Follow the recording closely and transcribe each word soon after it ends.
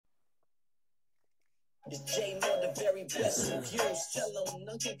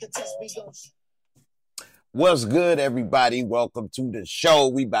What's good, everybody? Welcome to the show.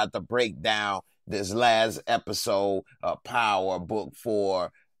 We about to break down this last episode of Power Book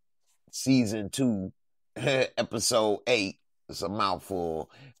 4, Season 2, Episode 8. It's a mouthful.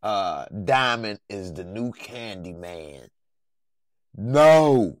 Diamond is the new Candyman.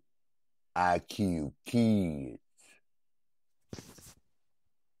 No! I kill kids.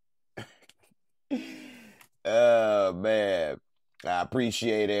 Man. I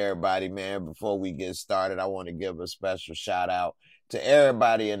appreciate everybody, man. Before we get started, I want to give a special shout out to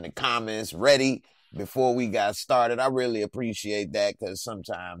everybody in the comments. Ready before we got started. I really appreciate that because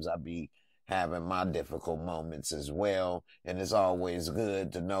sometimes I be having my difficult moments as well. And it's always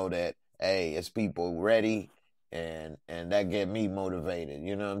good to know that, hey, it's people ready and that get me motivated.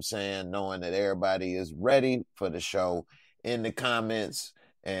 You know what I'm saying? Knowing that everybody is ready for the show in the comments.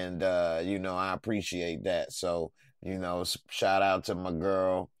 And, I appreciate that. So, shout out to my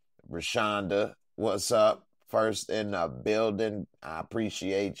girl, Rashonda. What's up? First in the building. I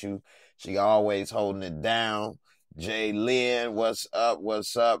appreciate you. She always holding it down. Jay Lynn, what's up?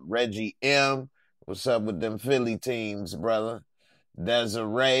 What's up? Reggie M, what's up with them Philly teams, brother?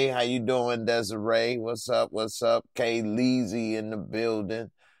 Desiree, how you doing, Desiree? What's up? What's up? Kay Leezy in the building.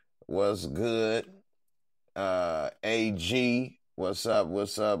 What's good? AG, what's up?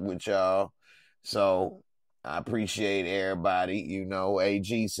 What's up with y'all? So, I appreciate everybody.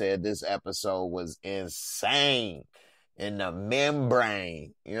 AG said this episode was insane in the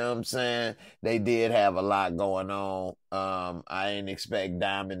membrane. You know what I'm saying? They did have a lot going on. I didn't expect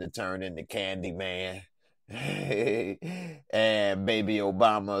Diamond to turn into Candyman. And baby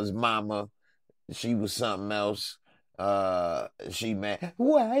Obama's mama, she was something else. She mad.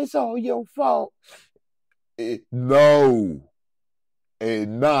 Why, it's all your fault. No.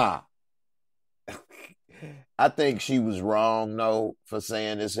 And nah. I think she was wrong, though, for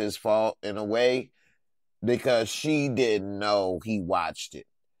saying it's his fault in a way, because she didn't know he watched it.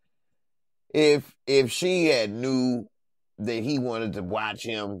 If she had knew that he wanted to watch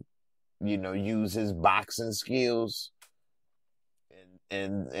him, use his boxing skills,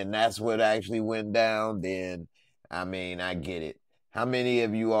 and that's what actually went down, then, I get it. How many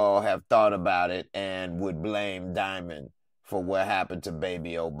of you all have thought about it and would blame Diamond for what happened to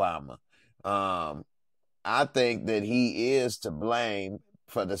baby Obama? I think that he is to blame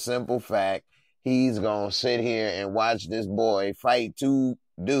for the simple fact he's going to sit here and watch this boy fight two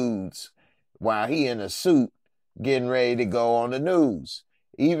dudes while he in a suit getting ready to go on the news.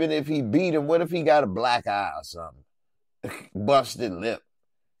 Even if he beat him, what if he got a black eye or something? Busted lip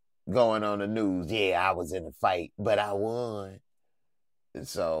going on the news. Yeah, I was in a fight, but I won.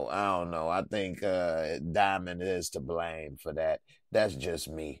 So, I don't know. I think Diamond is to blame for that. That's just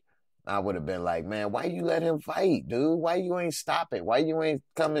me. I would have been like, man, why you let him fight, dude? Why you ain't stop it? Why you ain't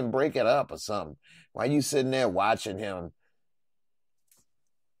come and break it up or something? Why you sitting there watching him?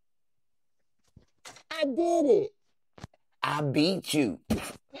 I did it. I beat you.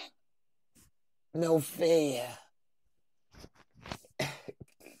 No fair.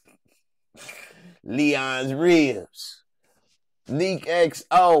 Leon's ribs. Neek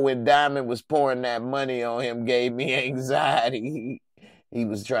XO, when Diamond was pouring that money on him, gave me anxiety. He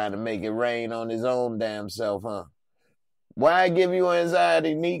was trying to make it rain on his own damn self, huh? Why give you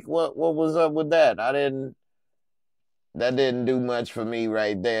anxiety, Neek? What was up with that? That didn't do much for me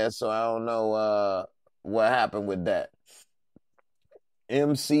right there, so I don't know what happened with that.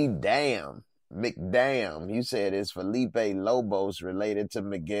 MC Damn, McDamn, you said it's Felipe Lobos related to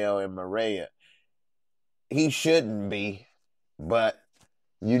Miguel and Maria. He shouldn't be, but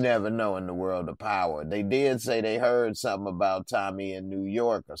you never know in the world of Power. They did say they heard something about Tommy in New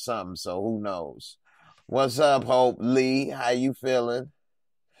York or something, so who knows? What's up, Hope Lee? How you feeling?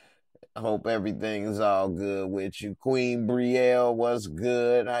 I hope everything is all good with you. Queen Brielle, what's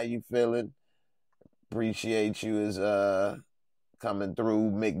good? How you feeling? Appreciate you as coming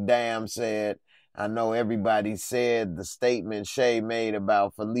through. McDam said, I know everybody said the statement Shay made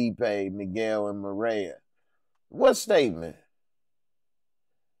about Felipe, Miguel, and Maria. What statement?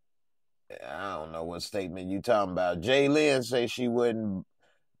 I don't know what statement you talking about. Jay Lynn say she wouldn't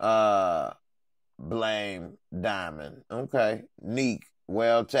blame Diamond. Okay. Neek.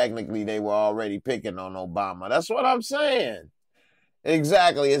 Well, technically they were already picking on Obama. That's what I'm saying.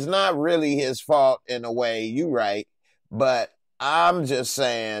 Exactly. It's not really his fault in a way. You right. But I'm just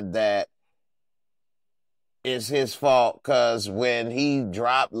saying that it's his fault because when he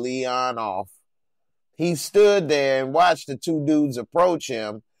dropped Leon off, he stood there and watched the two dudes approach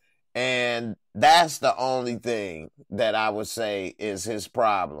him. And that's the only thing that I would say is his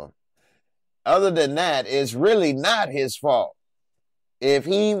problem. other than that, it's really not his fault. If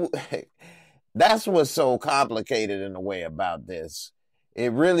he, that's what's so complicated in a way about this.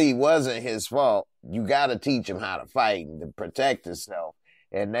 It really wasn't his fault. You got to teach him how to fight and to protect himself.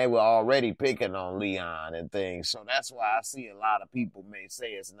 And they were already picking on Leon and things. So that's why I see a lot of people may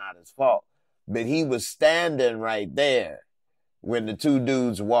say it's not his fault. But he was standing right there when the two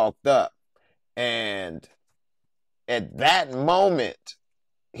dudes walked up. And at that moment,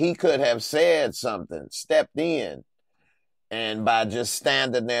 he could have said something, stepped in, and by just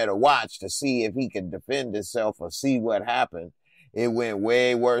standing there to watch to see if he could defend himself or see what happened, it went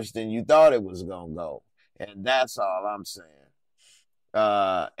way worse than you thought it was going to go. And that's all I'm saying.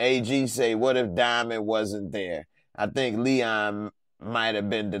 AG say, what if Diamond wasn't there? I think Leon might have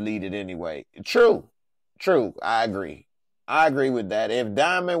been deleted anyway. True. I agree with that. If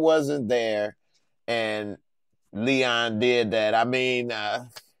Diamond wasn't there and Leon did that, I mean,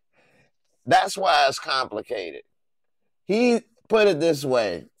 that's why it's complicated. He put it this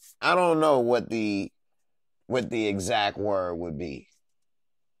way. I don't know what the exact word would be.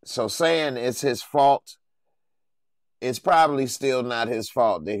 So saying it's his fault, it's probably still not his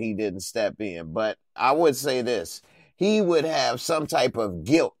fault that he didn't step in. But I would say this. He would have some type of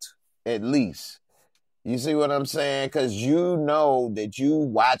guilt, at least. You see what I'm saying? Because you know that you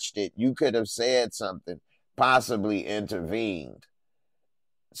watched it. You could have said something, possibly intervened.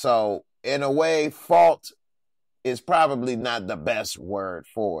 So, in a way, fault is probably not the best word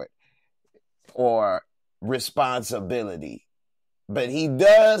for it. Or responsibility. But he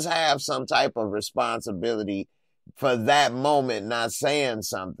does have some type of responsibility for that moment not saying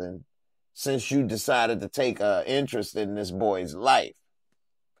something since you decided to take an interest in this boy's life.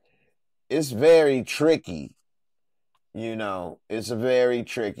 It's very tricky. You know, it's very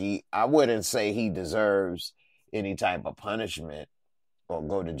tricky. I wouldn't say he deserves any type of punishment or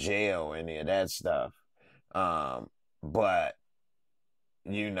go to jail or any of that stuff. But,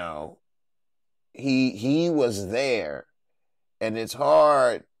 you know, he was there, and it's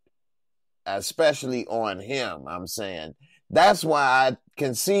hard, especially on him, I'm saying. That's why I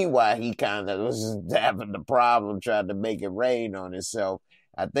can see why he kind of was having the problem trying to make it rain on himself.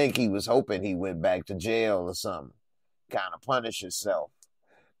 I think he was hoping he went back to jail or something, kind of punish himself.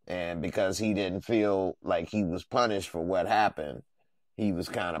 And because he didn't feel like he was punished for what happened, he was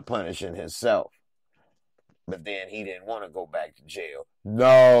kind of punishing himself. But then he didn't want to go back to jail.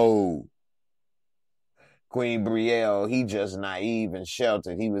 No. Queen Brielle, he just naive and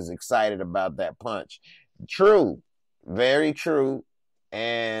sheltered. He was excited about that punch. True. Very true.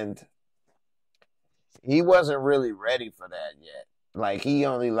 And he wasn't really ready for that yet. Like, he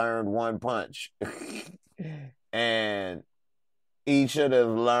only learned one punch. And he should have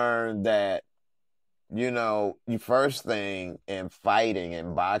learned that, you know, the first thing in fighting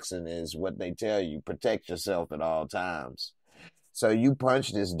and boxing is what they tell you, protect yourself at all times. So you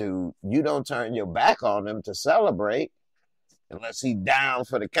punch this dude, you don't turn your back on him to celebrate unless he down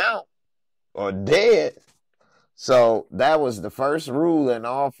for the count or dead. So that was the first rule in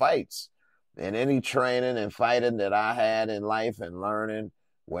all fights. In any training and fighting that I had in life and learning,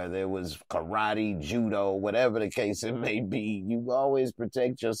 whether it was karate, judo, whatever the case it may be, you always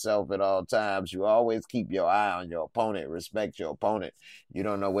protect yourself at all times. You always keep your eye on your opponent, respect your opponent. You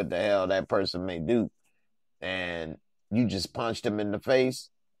don't know what the hell that person may do. And you just punched him in the face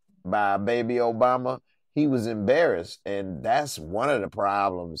by baby Obama. He was embarrassed. And that's one of the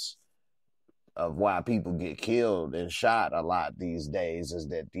problems of why people get killed and shot a lot these days, is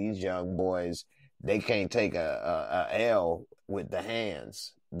that these young boys, they can't take a L with the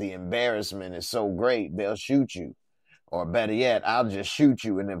hands. The embarrassment is so great, they'll shoot you. Or better yet, I'll just shoot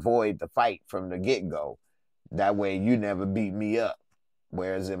you and avoid the fight from the get-go. That way you never beat me up.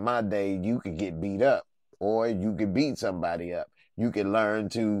 Whereas in my day, you could get beat up or you could beat somebody up. You could learn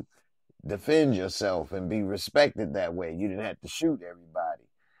to defend yourself and be respected that way. You didn't have to shoot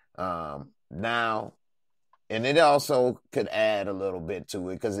everybody. Now, and it also could add a little bit to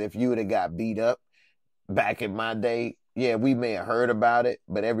it, because if you would have got beat up back in my day, yeah, we may have heard about it,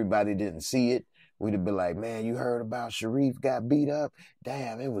 but everybody didn't see it. We'd have been like, man, you heard about Sharif got beat up?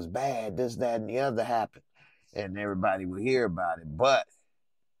 Damn, it was bad. This, that, and the other happened. And everybody would hear about it, but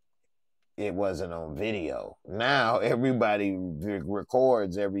it wasn't on video. Now everybody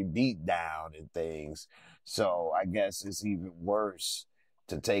records every beat down and things. So I guess it's even worse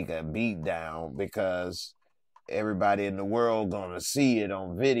to take a beat down, because everybody in the world gonna see it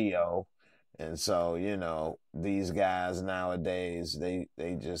on video. And so, you know, these guys nowadays, they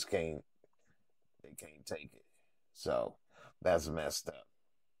just can't take it. So that's messed up.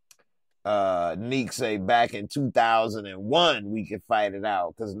 Neek say back in 2001 we could fight it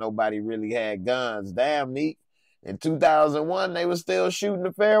out because nobody really had guns. Damn, Neek. In 2001 they were still shooting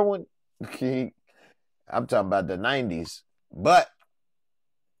a fair one. I'm talking about the 90s. But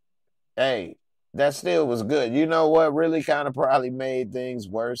hey, that still was good. You know what really kind of probably made things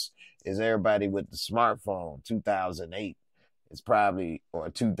worse is everybody with the smartphone. 2008. It's probably, or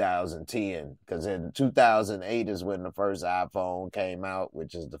 2010, because in 2008 is when the first iPhone came out,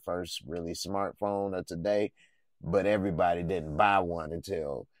 which is the first really smartphone of today. But everybody didn't buy one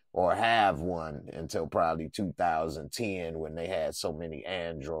until, or have one until probably 2010 when they had so many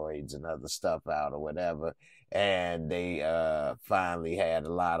Androids and other stuff out or whatever. And they finally had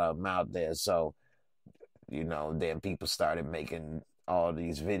a lot of them out there. So, you know, then people started making all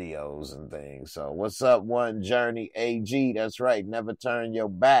these videos and things. So what's up, One Journey AG? That's right. Never turn your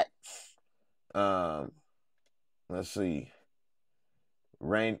back. Let's see.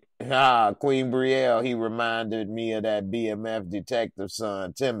 Queen Brielle, he reminded me of that BMF detective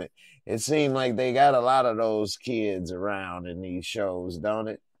son, Timmy. It seemed like they got a lot of those kids around in these shows, don't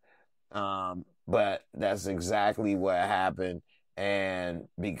it? But that's exactly what happened. And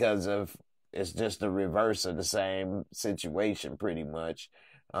because of, it's just the reverse of the same situation, pretty much.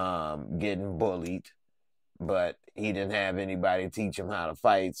 Getting bullied, but he didn't have anybody teach him how to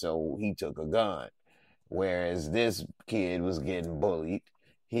fight, so he took a gun. Whereas this kid was getting bullied.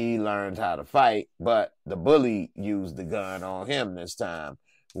 He learned how to fight, but the bully used the gun on him this time,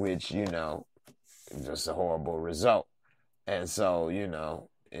 which, you know, is just a horrible result. And so, you know,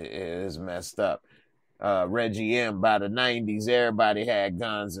 it is messed up. Reggie M, by the 90s, everybody had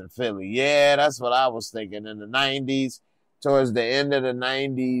guns in Philly. Yeah, that's what I was thinking. In the 90s, towards the end of the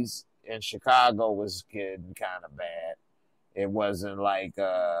 90s, in Chicago was getting kind of bad. It wasn't like,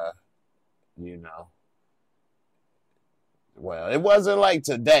 you know, well, it wasn't like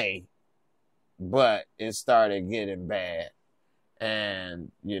today, but it started getting bad.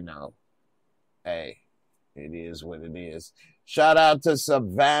 And, you know, hey, it is what it is. Shout out to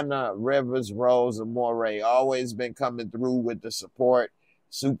Savannah Rivers Rose Amore. Always been coming through with the support.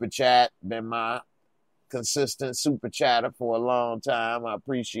 Super Chat, been my consistent super chatter for a long time. I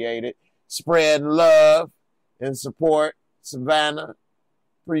appreciate it. Spreading love and support. Savannah,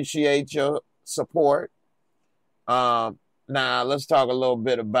 appreciate your support. Now, let's talk a little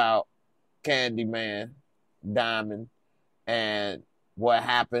bit about Candyman, Diamond, and what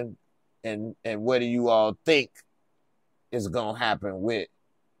happened, and what do you all think is going to happen with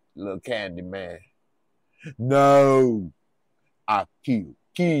little Candyman? No, I kill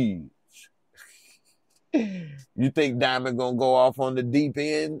kids. You think Diamond going to go off on the deep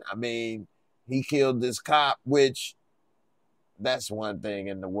end? I mean, he killed this cop, which that's one thing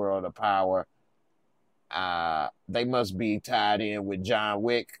in the world of power. They must be tied in with John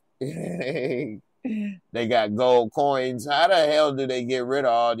Wick. They got gold coins. How the hell do they get rid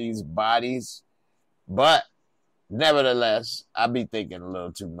of all these bodies? But nevertheless, I be thinking a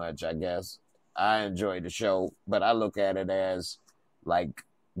little too much, I guess. I enjoy the show, but I look at it as like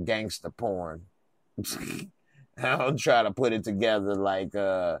gangster porn. I don't try to put it together like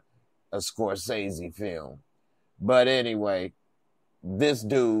a Scorsese film. But anyway, this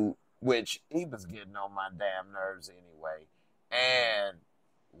dude, which he was getting on my damn nerves anyway. And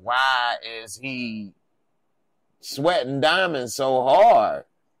why is he sweating Diamond so hard?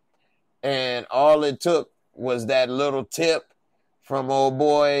 And all it took was that little tip from old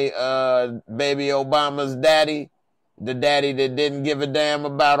boy, baby Obama's daddy, the daddy that didn't give a damn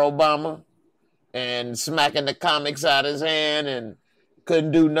about Obama, and smacking the comics out his hand and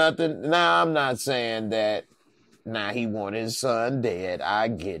couldn't do nothing. Now, I'm not saying that, he wanted his son dead. I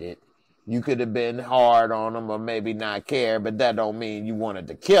get it. You could have been hard on him or maybe not care, but that don't mean you wanted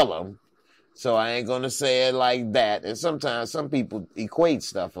to kill him. So I ain't going to say it like that. And sometimes some people equate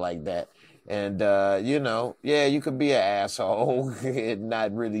stuff like that. And, you know, yeah, you could be an asshole and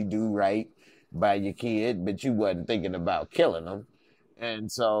not really do right by your kid, but you wasn't thinking about killing them.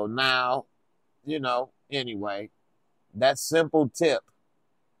 And so now, you know, anyway, that simple tip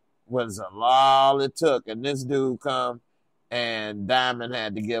was all it took. And this dude come and Diamond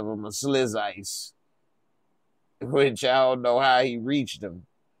had to give him a sliz ice, which I don't know how he reached him,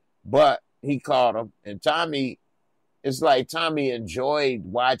 but he caught him. And Tommy, it's like Tommy enjoyed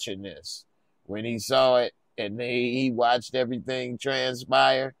watching this. When he saw it and he watched everything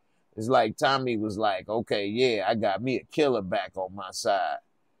transpire, it's like Tommy was like, okay, yeah, I got me a killer back on my side.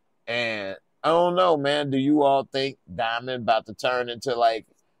 And I don't know, man. Do you all think Diamond about to turn into like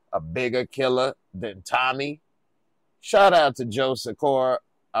a bigger killer than Tommy? Shout out to Joe Sikora.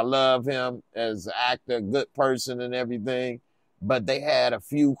 I love him as an actor, good person and everything. but they had a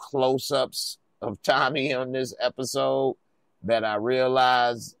few close-ups of Tommy on this episode that I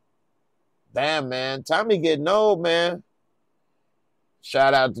realized, damn, man, Tommy getting old, man.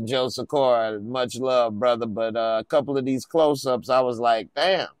 Shout out to Joe Sikora. Much love, brother. But a couple of these close-ups, I was like,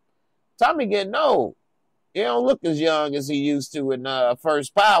 damn, Tommy getting old. He don't look as young as he used to in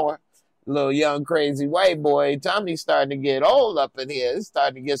First Power. Little young, crazy white boy. Tommy's starting to get old up in here. He's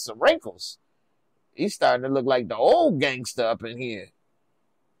starting to get some wrinkles. He's starting to look like the old gangster up in here.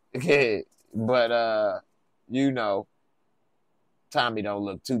 But, you know, Tommy don't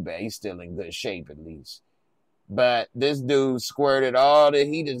look too bad. He's still in good shape, at least. But this dude squirted all that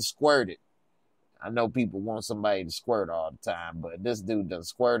he done squirted. I know people want somebody to squirt all the time, but this dude done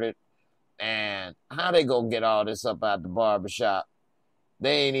squirted. And how they gonna get all this up out the barbershop?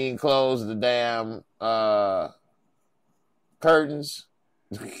 They ain't even closed the damn curtains.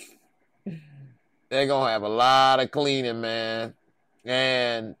 They're gonna have a lot of cleaning, man.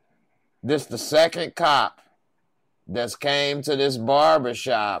 And this the second cop that's came to this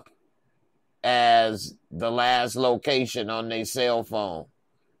barbershop as the last location on their cell phone.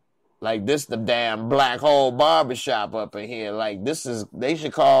 Like, this the damn black hole barbershop up in here. Like, this is, they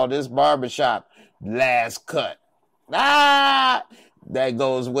should call this barbershop Last Cut. Ah! That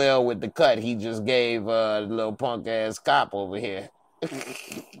goes well with the cut he just gave the little punk ass cop over here.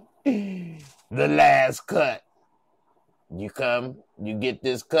 The last cut. You come, you get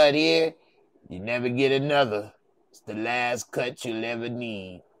this cut here, you never get another. It's the last cut you'll ever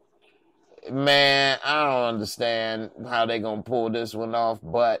need. Man, I don't understand how they gonna pull this one off,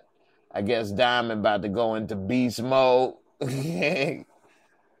 but I guess Diamond about to go into beast mode. I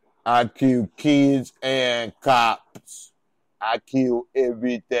kill kids and cops. I kill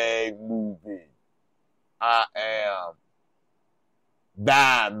everything moving. I am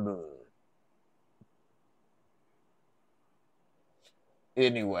Diamond.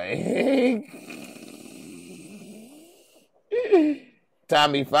 Anyway.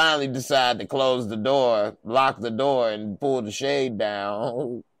 Tommy finally decided to close the door, lock the door, and pull the shade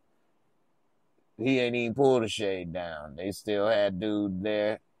down. He ain't even pulled the shade down. They still had dude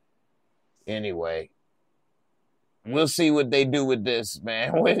there. Anyway, we'll see what they do with this,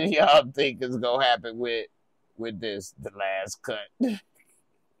 man. What do y'all think is gonna happen with this, the last cut?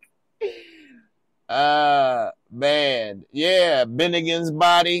 Man, yeah, Bennigan's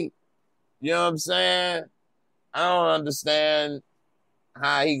body. You know what I'm saying? I don't understand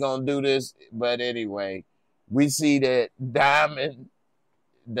how he gonna do this, but anyway, we see that Diamond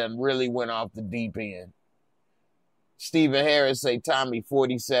done really went off the deep end. Stephen Harris say Tommy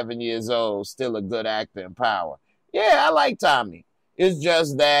 47 years old, still a good actor in Power. Yeah, I like Tommy. It's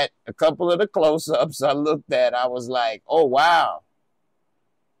just that a couple of the close-ups I looked at, I was like, oh, wow.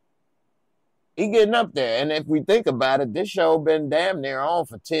 He getting up there. And if we think about it, this show been damn near on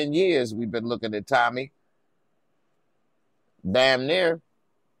for 10 years. We've been looking at Tommy. Damn near.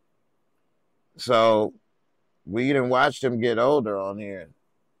 So we didn't watch him get older on here.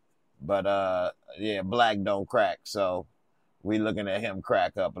 But, yeah, black don't crack. So we looking at him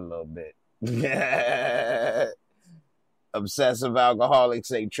crack up a little bit. Obsessive alcoholic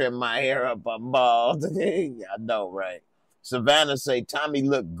say, trim my hair up, I'm bald. I know, right? Savannah say, Tommy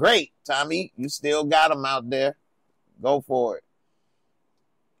look great. Tommy, you still got him out there. Go for it.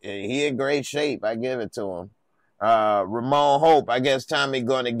 Yeah, he in great shape. I give it to him. Ramon Hope, I guess Tommy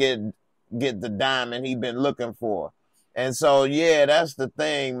going to get the diamond he been looking for. And so, yeah, that's the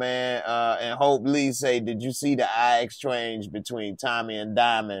thing, man. And Hope Lee say, did you see the eye exchange between Tommy and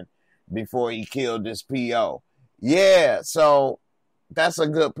Diamond before he killed this PO? Yeah, so that's a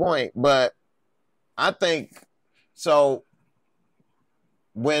good point. But I think, so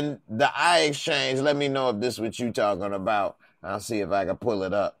when the eye exchange, let me know if this is what you talking about. I'll see if I can pull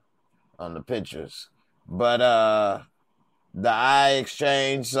it up on the pictures. But the eye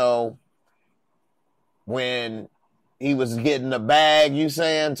exchange, so when he was getting the bag, you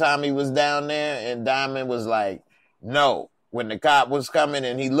saying Tommy was down there and Diamond was like, no. When the cop was coming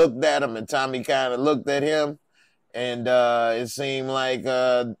and he looked at him and Tommy kind of looked at him and it seemed like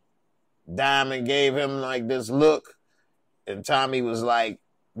Diamond gave him like this look and Tommy was like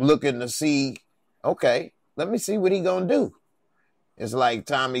looking to see, okay, let me see what he gonna do. It's like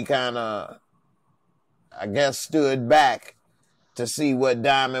Tommy kind of, I guess, stood back to see what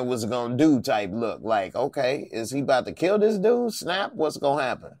Diamond was going to do type look. Like, okay, is he about to kill this dude? Snap, what's going to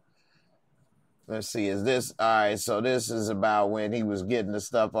happen? Let's see, is this, all right, so this is about when he was getting the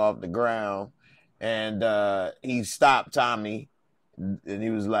stuff off the ground and he stopped Tommy and he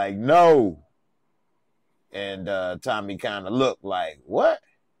was like, no. And Tommy kind of looked like, what?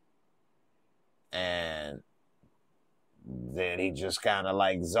 And Then he just kind of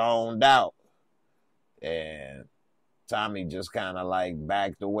like zoned out. And Tommy just kind of like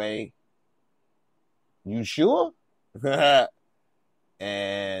backed away. You sure?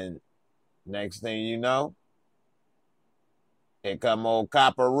 And next thing you know, here come old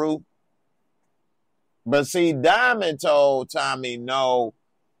Copperoo. But see, Diamond told Tommy no.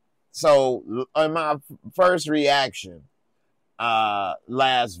 So in my first reaction,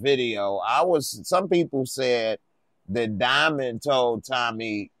 last video, some people said that Diamond told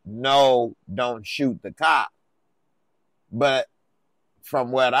Tommy, no, don't shoot the cop. But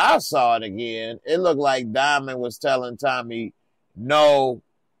from what I saw it again, it looked like Diamond was telling Tommy, no,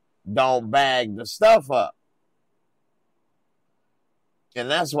 don't bag the stuff up. And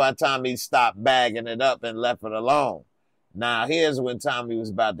that's why Tommy stopped bagging it up and left it alone. Now, here's when Tommy was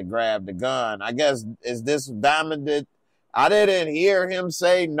about to grab the gun. I guess, is this Diamond did? I didn't hear him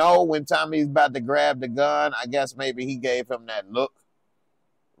say no when Tommy's about to grab the gun. I guess maybe he gave him that look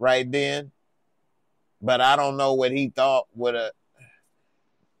right then. But I don't know what he thought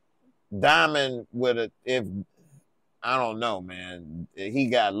Diamond would have, if, I don't know, man. He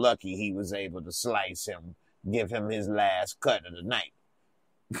got lucky he was able to slice him, give him his last cut of the night.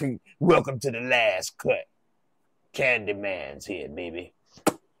 Welcome to the last cut. Candyman's here, baby.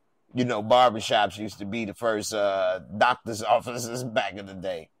 You know, barbershops used to be the first doctor's offices back in the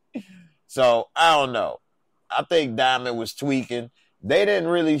day. So, I don't know. I think Diamond was tweaking. They didn't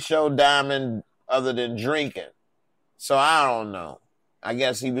really show Diamond other than drinking. So, I don't know. I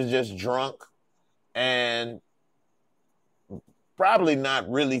guess he was just drunk and probably not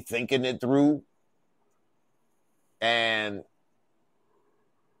really thinking it through. And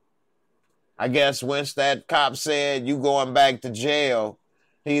I guess once that cop said, you going back to jail,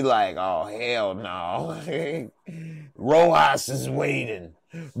 he like, oh, hell no. Rojas is waiting.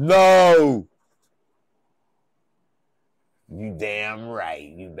 No. You damn right.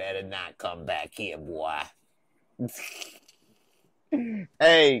 You better not come back here, boy.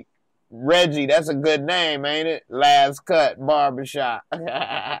 Hey, Reggie, that's a good name, ain't it? Last Cut Barbershop.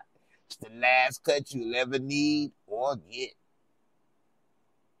 It's the last cut you'll ever need or get.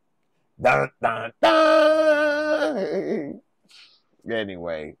 Dun, dun, dun.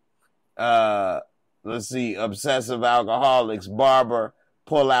 Anyway, let's see. Obsessive alcoholics, barber,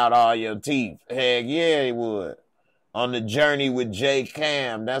 pull out all your teeth. Heck yeah, he would. On the journey with J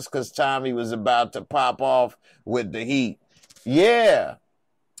Cam, that's because Tommy was about to pop off with the heat. Yeah,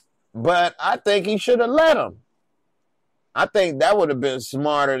 but I think he should have let him. I think that would have been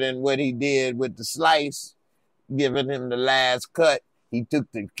smarter than what he did with the slice, giving him the last cut. He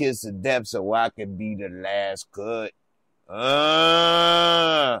took the kiss of death so I could be the last cut.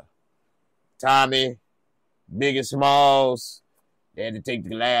 Tommy, Big and Smalls, they had to take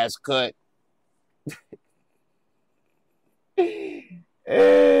the last cut.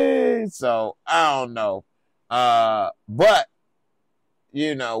 So, I don't know. But,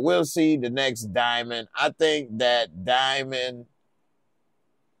 you know, we'll see the next Diamond. I think that Diamond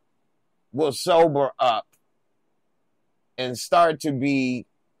will sober up and start to be,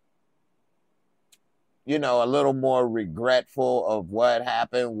 you know, a little more regretful of what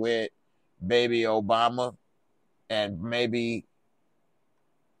happened with Baby Obama. And maybe,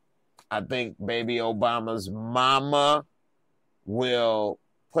 I think Baby Obama's mama will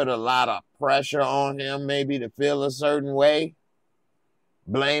put a lot of pressure on him, maybe to feel a certain way,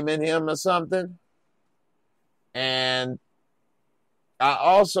 blaming him or something. And I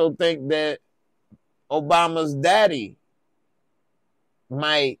also think that Obama's daddy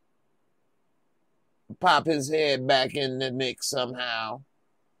might pop his head back in the mix somehow,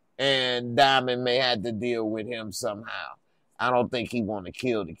 and Diamond may have to deal with him somehow. I don't think he want to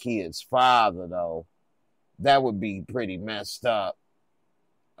kill the kid's father, though. That would be pretty messed up.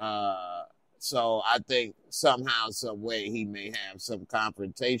 So I think somehow, some way, he may have some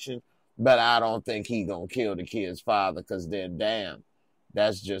confrontation, but I don't think he gonna kill the kid's father, because then, damn,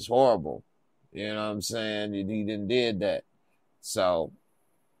 that's just horrible. You know what I'm saying? He done did that. So,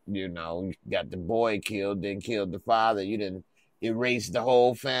 you know, you got the boy killed, then killed the father. You didn't erase the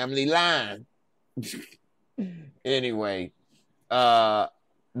whole family line. Anyway,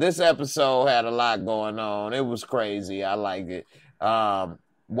 this episode had a lot going on. It was crazy. I liked it.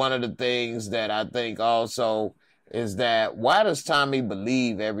 One of the things that I think also is that, why does Tommy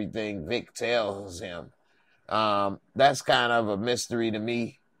believe everything Vic tells him? That's kind of a mystery to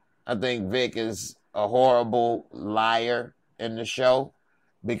me. I think Vic is a horrible liar in the show,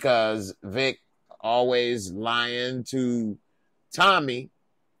 because Vic always lying to Tommy,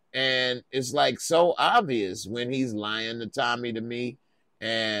 and it's like so obvious when he's lying to Tommy to me.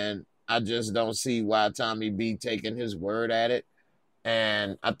 And I just don't see why Tommy B taking his word at it.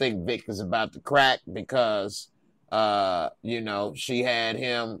 And I think Vic is about to crack because, you know, she had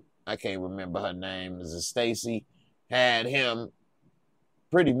him, I can't remember her name, is it Stacy, had him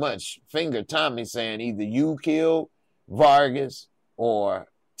pretty much finger Tommy saying either you killed Vargas or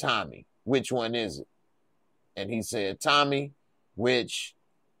Tommy. Which one is it? And he said Tommy, which,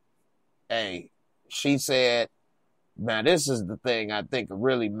 hey, she said, now this is the thing I think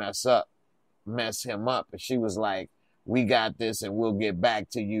really mess him up. And she was like, we got this and we'll get back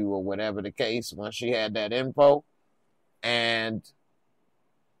to you or whatever the case once she had that info. And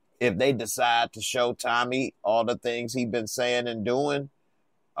if they decide to show Tommy all the things he's been saying and doing,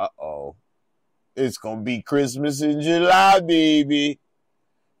 uh-oh, it's going to be Christmas in July, baby.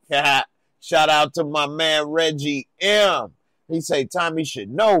 Shout out to my man, Reggie M. He say Tommy should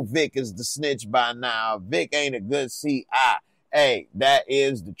know Vic is the snitch by now. Vic ain't a good CI. Hey, that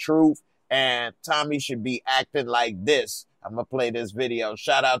is the truth. And Tommy should be acting like this. I'm going to play this video.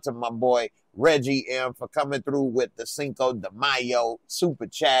 Shout out to my boy, Reggie M, for coming through with the Cinco de Mayo super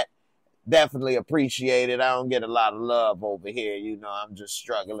chat. Definitely appreciate it. I don't get a lot of love over here. You know, I'm just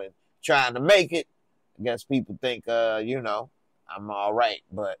struggling, trying to make it. I guess people think, you know, I'm all right.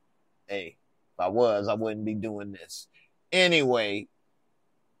 But, hey, if I was, I wouldn't be doing this. Anyway.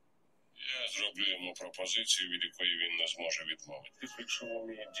 Я зроблю йому пропозицію, від якої він не зможе відмовити. Ти фіксував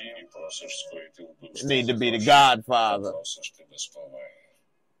мої дії, просиш скоїти вбивство. Need to be the Godfather. Просиш тебе з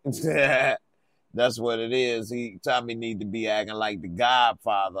поваги. That's what it is. Tommy need to be acting like the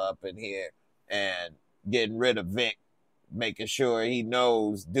Godfather up in here and getting rid of Vic, making sure he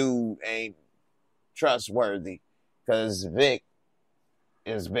knows dude ain't trustworthy because Vic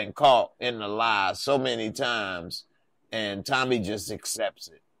has been caught in the lie so many times and Tommy just accepts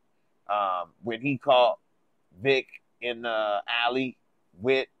it. When he caught Vic in the alley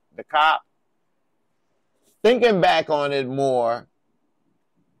with the cop, thinking back on it more,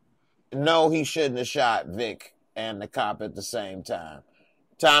 no, he shouldn't have shot Vic and the cop at the same time.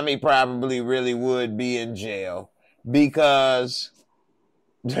 Tommy probably really would be in jail because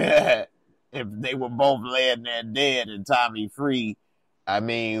if they were both laying there dead and Tommy free, I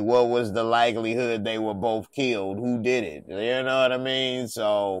mean, what was the likelihood they were both killed? Who did it? You know what I mean?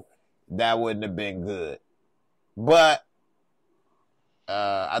 So that wouldn't have been good. But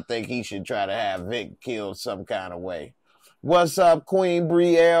I think he should try to have Vic killed some kind of way. What's up, Queen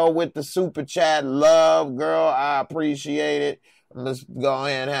Brielle with the super chat? Love, girl. I appreciate it. Let's go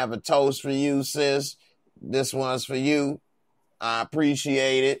ahead and have a toast for you, sis. This one's for you. I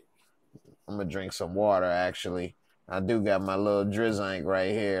appreciate it. I'm going to drink some water, actually. I do got my little drizzink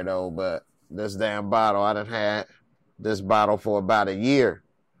right here, though, but this damn bottle, I done had this bottle for about a year.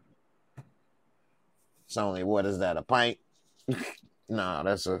 It's only, what is that, a pint? Nah,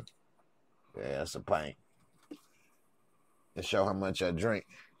 that's a pint. To show how much I drink.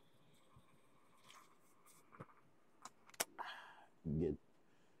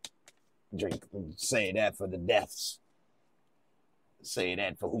 Drink, say that for the deaths. Say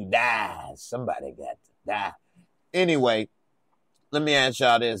that for who dies. Somebody got to die. Anyway, let me ask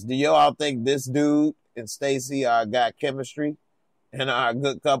y'all this. Do y'all think this dude and Stacy got chemistry and are a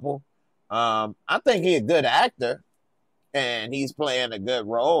good couple? I think he's a good actor and he's playing a good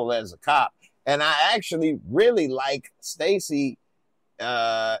role as a cop. And I actually really like Stacy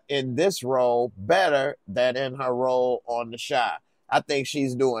in this role better than in her role on The Chi. I think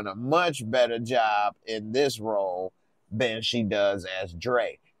she's doing a much better job in this role than she does as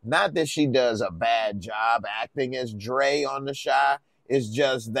Dre. Not that she does a bad job acting as Dre on The Chi. It's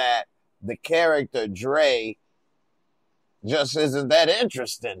just that the character Dre just isn't that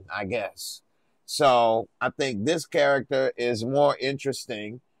interesting, I guess. So I think this character is more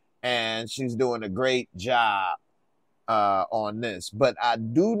interesting and she's doing a great job on this. But I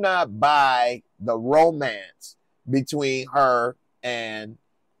do not buy the romance between her and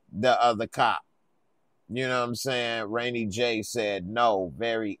the other cop. You know what I'm saying? Rainy J said, no,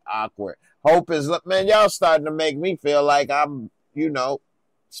 very awkward. Hope is, man, y'all starting to make me feel like I'm, you know,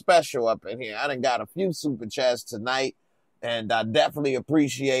 special up in here. I done got a few super chats tonight, and I definitely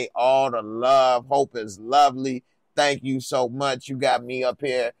appreciate all the love. Hope is lovely. Thank you so much. You got me up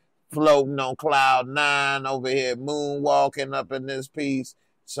here floating on cloud 9 over here, moonwalking up in this piece.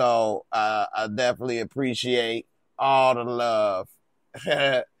 So I definitely appreciate all the love.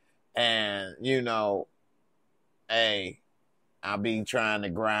 And, you know, hey, I'll be trying to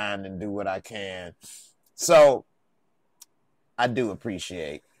grind and do what I can. So I do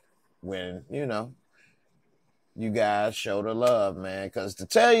appreciate when, you know, you guys show the love, man. Because to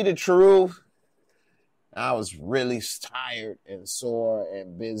tell you the truth, I was really tired and sore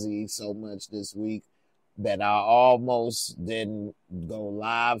and busy so much this week that I almost didn't go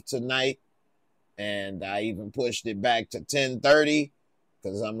live tonight. And I even pushed it back to 10:30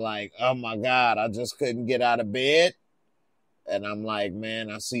 because I'm like, oh my God, I just couldn't get out of bed. And I'm like,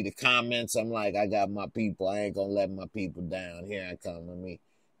 man, I see the comments. I'm like, I got my people. I ain't going to let my people down. Here I come. Let me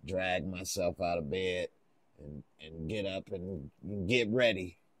drag myself out of bed and get up and get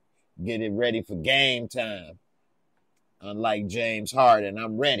ready. Get it ready for game time. Unlike James Harden,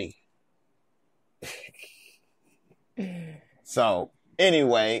 I'm ready. So,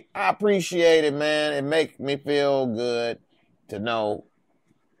 anyway, I appreciate it, man. It makes me feel good to know,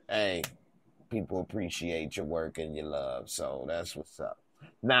 hey, people appreciate your work and your love. So that's what's up.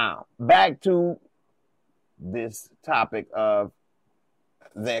 Now, back to this topic of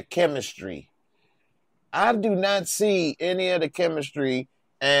their chemistry. I do not see any of the chemistry,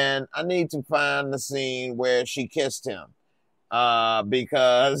 and I need to find the scene where she kissed him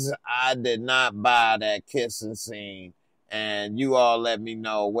because I did not buy that kissing scene, and you all let me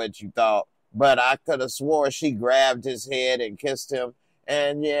know what you thought. But I could have swore she grabbed his head and kissed him.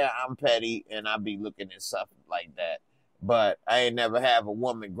 And yeah, I'm petty, and I be looking at stuff like that. But I ain't never have a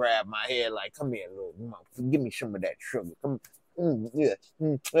woman grab my head like, come here, little motherfucker, give me some of that sugar. Come,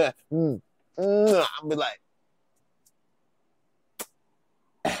 I'll be like,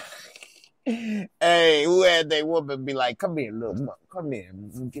 hey, who had that woman be like, come here, little motherfucker, come here,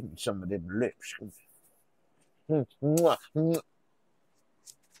 give me some of them lips.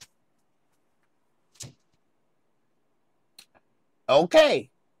 Okay.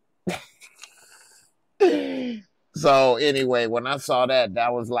 So anyway, when I saw that, I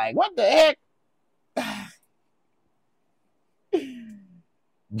was like, what the heck?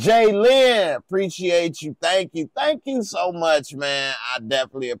 Jay Lynn, appreciate you. Thank you. Thank you so much, man. I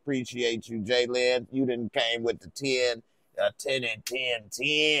definitely appreciate you, Jay Lynn. You didn't came with the 10 and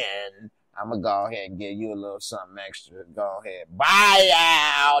 10. I'm going to go ahead and give you a little something extra. Go ahead. Bye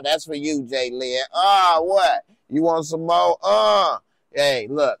out. That's for you, Jay Lynn. What? You want some more? Hey,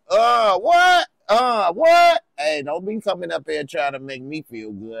 look. What? What? Hey, don't be coming up here trying to make me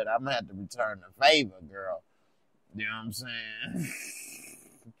feel good. I'm going to have to return the favor, girl. You know what I'm saying?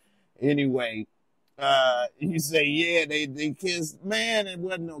 Anyway, you say, yeah, they kissed. Man, there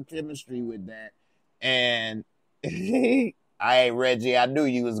wasn't no chemistry with that. And hey, Reggie, I knew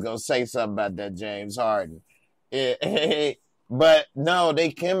you was going to say something about that James Harden. But no,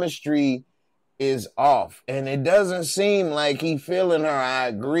 their chemistry is off. And it doesn't seem like he feeling her. I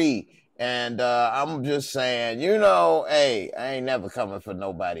agree. And I'm just saying, you know, hey, I ain't never coming for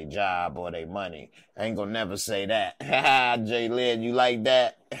nobody job or they money. I ain't gonna never say that. Jay Lynn, you like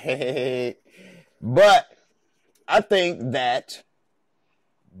that? But I think that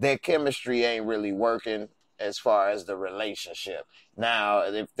their chemistry ain't really working as far as the relationship. Now,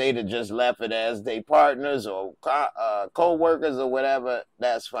 if they'd have just left it as they partners or co-workers or whatever,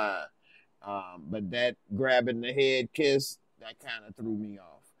 that's fine. But that grabbing the head kiss, that kind of threw me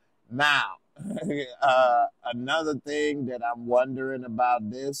off. Now, another thing that I'm wondering about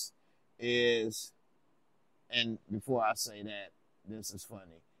this is, and before I say that, this is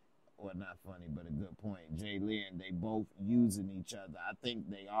funny, or not funny, but a good point. Jay Lynn, they both using each other. I think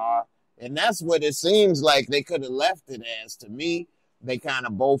they are. And that's what it seems like they could have left it as to me. They kind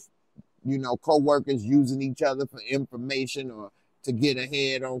of both, you know, co-workers using each other for information or to get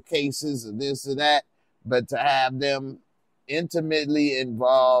ahead on cases or this or that. But to have them intimately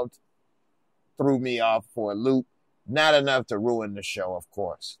involved threw me off for a loop. Not enough to ruin the show, of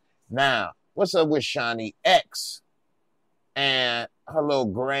course. Now, what's up with Shawnee X and her little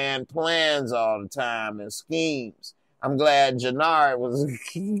grand plans all the time and schemes? I'm glad Jannard was...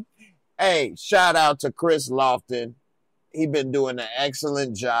 Hey, shout out to Chris Lofton. He been doing an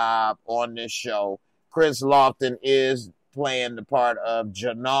excellent job on this show. Chris Lofton is playing the part of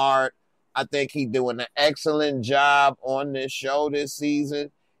Jannard. I think he's doing an excellent job on this show this season.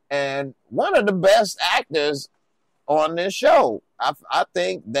 And one of the best actors on this show. I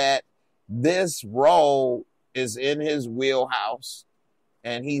think that this role is in his wheelhouse.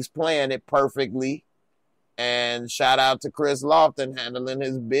 And he's playing it perfectly. And shout out to Chris Lofton handling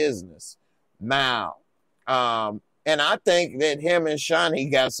his business. Now, and I think that him and Shawnee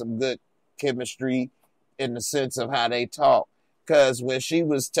got some good chemistry in the sense of how they talk. Because when she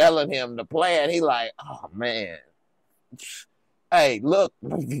was telling him the plan, he like, oh, man. Hey, look,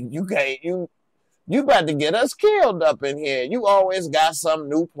 you about to get us killed up in here. You always got some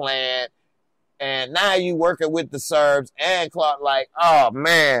new plan. And now you working with the Serbs and Clark like, oh,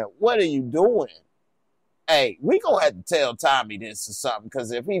 man, what are you doing? hey, we gonna have to tell Tommy this or something,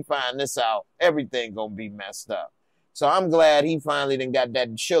 because if he find this out, everything gonna be messed up. So I'm glad he finally done got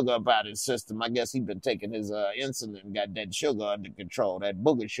that sugar up out of his system. I guess he been taking his insulin, got that sugar under control, that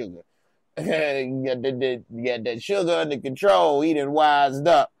booger sugar. You got that sugar under control. He done wised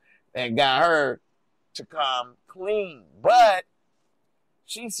up and got her to come clean. But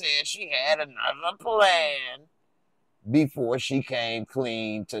she said she had another plan before she came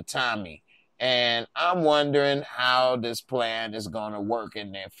clean to Tommy. And I'm wondering how this plan is going to work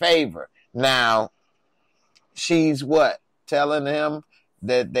in their favor. Now, she's what? Telling him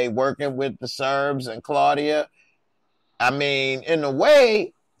that they working with the Serbs and Claudia. I mean, in a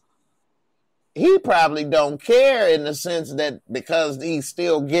way, he probably don't care, in the sense that because he's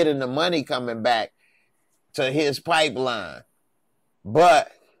still getting the money coming back to his pipeline.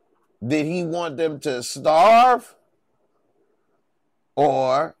 But did he want them to starve?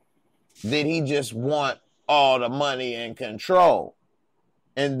 Or did he just want all the money and control?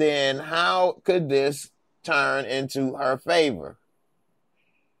 And then how could this turn into her favor?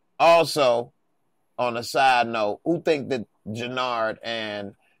 Also, on a side note, who think that Jannard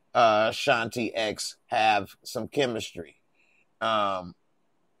and Shanti X have some chemistry? I'll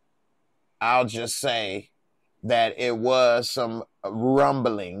just say that it was some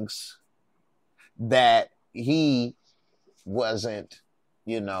rumblings that he wasn't,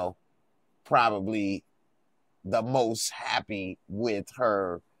 probably the most happy with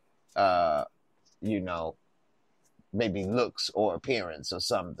her, maybe looks or appearance or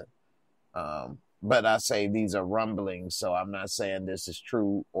something. But I say these are rumblings, so I'm not saying this is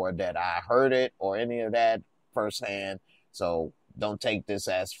true or that I heard it or any of that firsthand. So don't take this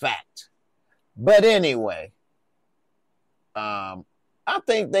as fact. But anyway, I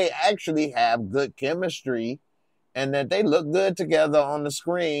think they actually have good chemistry and that they look good together on the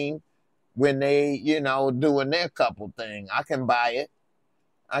screen when they, doing their couple thing. I can buy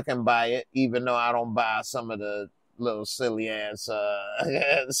it, even though I don't buy some of the little silly ass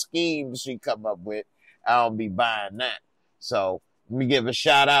schemes she come up with. I don't be buying that. So let me give a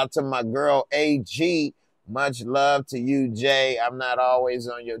shout out to my girl AG. Much love to you, Jay. I'm not always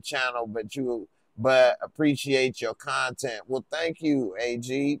on your channel, but appreciate your content. Well, thank you,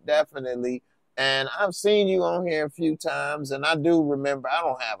 AG, definitely. And I've seen you on here a few times, and I do remember, I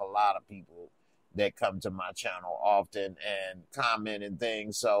don't have a lot of people that come to my channel often and comment and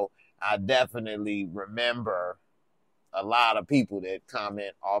things, so I definitely remember a lot of people that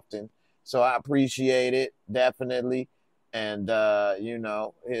comment often. So I appreciate it, definitely. And,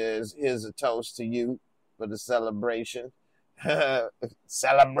 here's a toast to you for the celebration.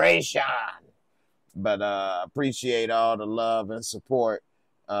 Celebration! But appreciate all the love and support,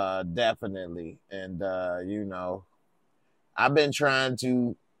 definitely. And, I've been trying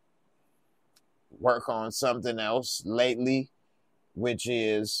to work on something else lately, which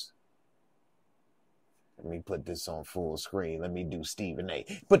is, let me put this on full screen. Let me do Stephen A.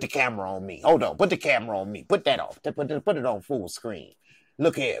 Put the camera on me. Hold on. Put the camera on me. Put that off. Put it on full screen.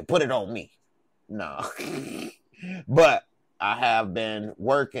 Look here. Put it on me. No. But I have been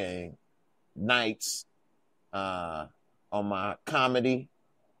working nights on my comedy.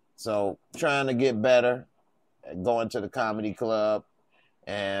 So trying to get better, going to the comedy club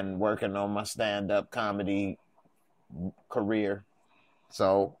and working on my stand-up comedy career.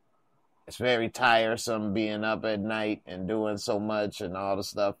 So it's very tiresome being up at night and doing so much and all the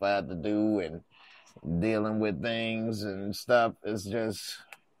stuff I have to do and dealing with things and stuff. It's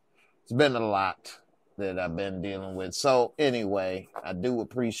been a lot that I've been dealing with. So anyway, I do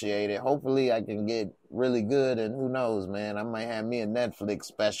appreciate it. Hopefully I can get really good, and who knows, man, I might have me a Netflix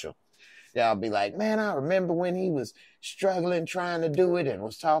special. Y'all be like, man, I remember when he was struggling trying to do it and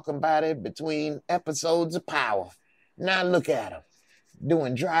was talking about it between episodes of Power. Now look at him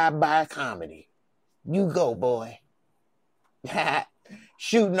doing drive-by comedy. You go, boy.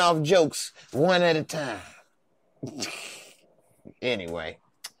 Shooting off jokes one at a time. Anyway,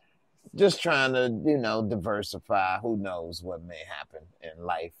 just trying to, diversify. Who knows what may happen in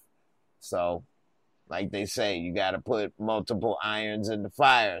life. So, like they say, you got to put multiple irons in the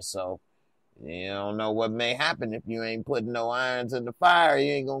fire. So, you don't know what may happen if you ain't putting no irons in the fire.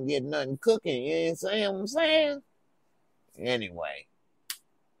 You ain't going to get nothing cooking. You ain't saying what I'm saying? Anyway.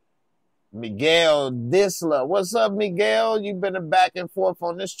 Miguel Disla. What's up, Miguel? You've been back and forth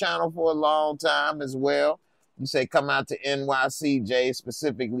on this channel for a long time as well. You say come out to NYCJ,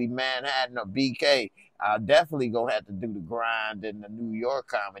 specifically Manhattan or BK. I'll definitely go have to do the grind in the New York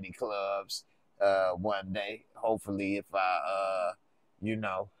comedy clubs one day. Hopefully if I,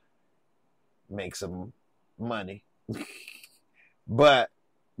 make some money. But,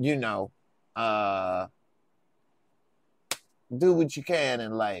 do what you can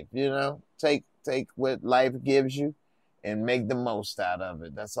in life, you know? Take what life gives you and make the most out of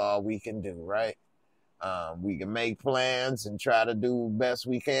it. That's all we can do, right? We can make plans and try to do the best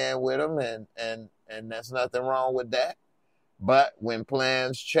we can with them, and there's nothing wrong with that. But when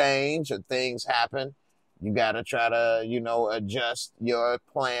plans change or things happen, you got to try to, you know, adjust your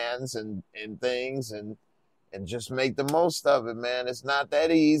plans and things and just make the most of it, man. It's not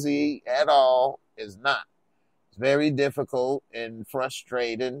that easy at all. It's not. It's very difficult and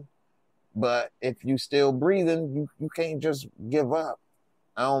frustrating. But if you still breathing, you can't just give up.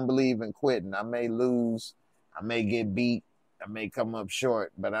 I don't believe in quitting. I may lose. I may get beat. I may come up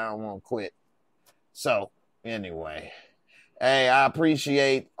short, but I don't want to quit. So, anyway. Hey, I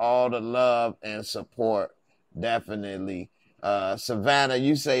appreciate all the love and support. Definitely. Savannah,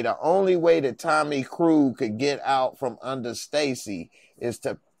 you say the only way that Tommy Crew could get out from under Stacy is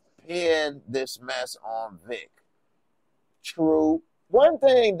to pin this mess on Vic. True. One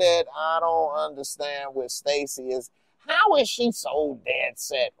thing that I don't understand with Stacy is how is she so dead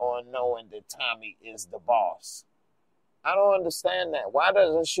set on knowing that Tommy is the boss? I don't understand that. Why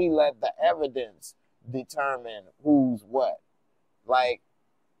doesn't she let the evidence determine who's what? Like,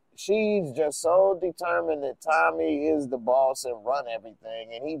 she's just so determined that Tommy is the boss and run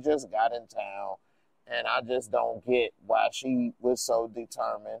everything, and he just got in town, and I just don't get why she was so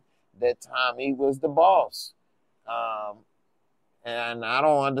determined that Tommy was the boss. And I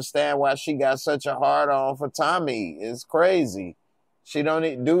don't understand why she got such a hard on for Tommy. It's crazy. She don't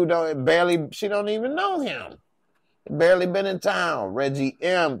even know him. Barely been in town. Reggie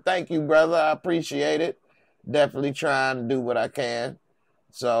M, thank you, brother. I appreciate it. Definitely trying to do what I can.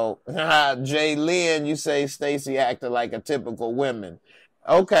 So, Jay Lynn, you say Stacy acted like a typical woman.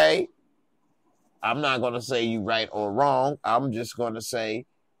 Okay. I'm not going to say you right or wrong. I'm just going to say,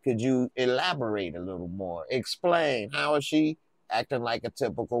 could you elaborate a little more? Explain. How is she acting like a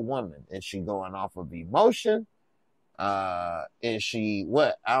typical woman? Is she going off of emotion? Is she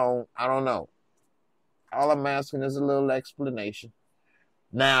what? I don't know. All I'm asking is a little explanation.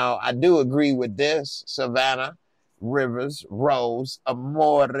 Now, I do agree with this. Savannah, Rivers, Rose,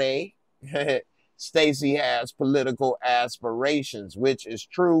 Amore. Stacy has political aspirations, which is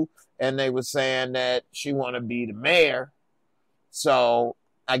true. And they were saying that she want to be the mayor. So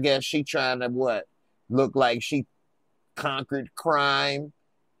I guess she trying to what? Look like she conquered crime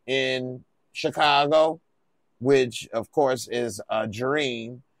in Chicago, which of course is a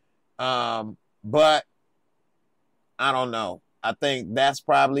dream. But I don't know. I think that's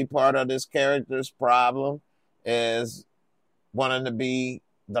probably part of this character's problem is wanting to be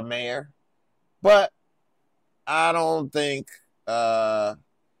the mayor. But I don't think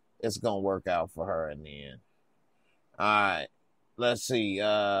it's going to work out for her in the end. All right. Let's see.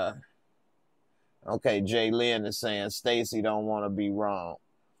 Okay, Jay Lynn is saying Stacy don't want to be wrong.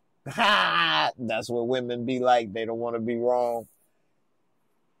 That's what women be like. They don't want to be wrong.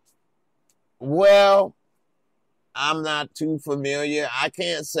 Well, I'm not too familiar. I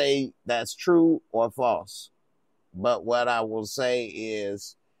can't say that's true or false. But what I will say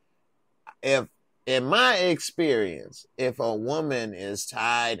is, if in my experience, if a woman is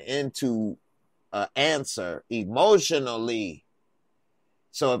tied into an answer emotionally,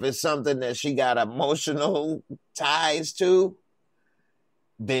 so if it's something that she got emotional ties to,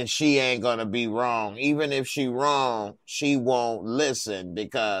 then she ain't going to be wrong. Even if she wrong, she won't listen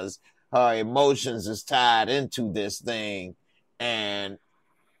because her emotions is tied into this thing, and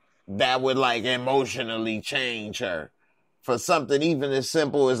that would like emotionally change her for something even as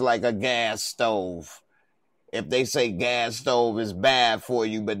simple as like a gas stove. If they say gas stove is bad for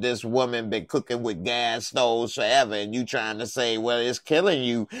you, but this woman been cooking with gas stoves forever, and you trying to say, well, it's killing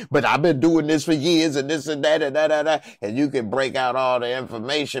you, but I've been doing this for years and this and that and that, and you can break out all the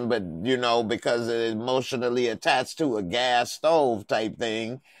information, but you know, because it's emotionally attached to a gas stove type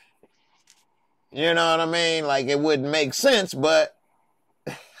thing, you know what I mean? Like, it wouldn't make sense, but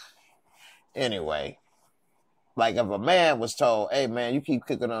anyway, like if a man was told, hey man, you keep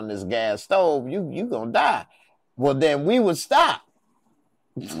cooking on this gas stove, you gonna die. Well, then we would stop.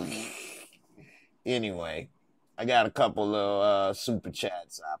 Anyway, I got a couple of super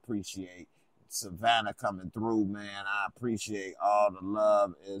chats I appreciate. Savannah coming through, man. I appreciate all the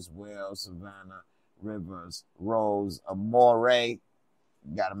love as well. Savannah, Rivers, Rose, Amore.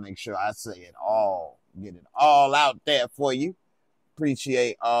 Got to make sure I say it all. Get it all out there for you.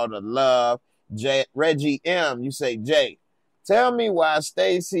 Appreciate all the love. Reggie M, you say, Jay, tell me why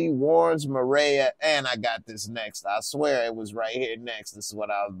Stacy warns Maria, and I got this next. I swear it was right here next. This is what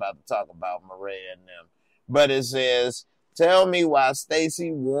I was about to talk about, Maria and them. But it says, Tell me why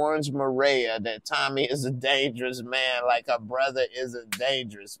Stacy warns Maria that Tommy is a dangerous man, like her brother isn't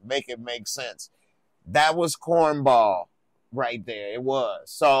dangerous. Make it make sense. That was cornball right there. It was.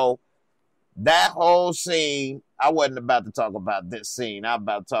 So that whole scene, I wasn't about to talk about this scene. I'm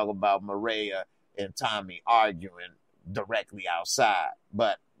about to talk about Maria and Tommy arguing directly outside.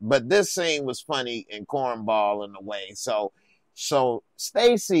 But this scene was funny and cornball in a way. So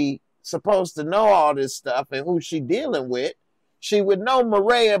Stacy supposed to know all this stuff and who she dealing with. She would know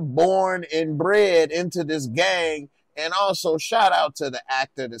Maria born and bred into this gang. And also shout out to the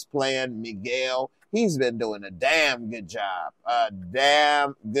actor that's playing Miguel. He's been doing a damn good job. A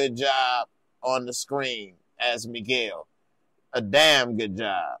damn good job on the screen as Miguel. A damn good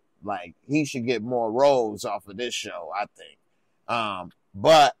job. Like, he should get more roles off of this show, I think.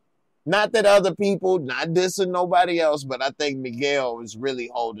 But not that other people, not dissing nobody else, but I think Miguel is really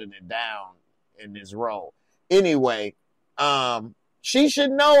holding it down in this role. Anyway, she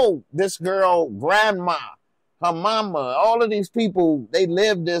should know this girl, grandma, her mama, all of these people, they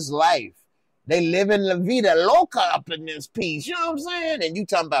live this life. They live in La Vida Loca up in this piece. You know what I'm saying? And you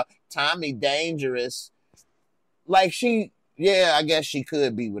talking about Tommy dangerous. Like I guess she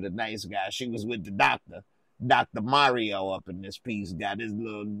could be with a nice guy. She was with the doctor. Dr. Mario up in this piece. Got his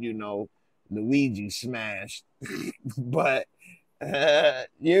little, Luigi smashed. But, that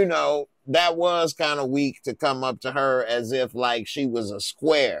was kind of weak to come up to her as if like she was a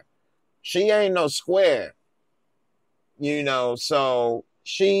square. She ain't no square. So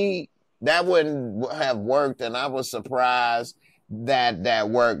that wouldn't have worked, and I was surprised that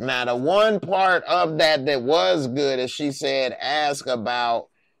worked. Now, the one part of that was good is she said, ask about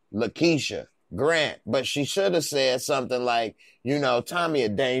Lakeisha Grant, but she should have said something like, Tommy a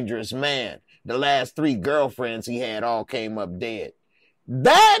dangerous man. The last 3 girlfriends he had all came up dead.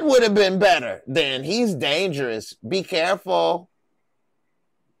 That would have been better than he's dangerous. Be careful.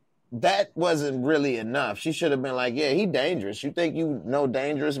 That wasn't really enough. She should have been like, yeah, he dangerous. You think you know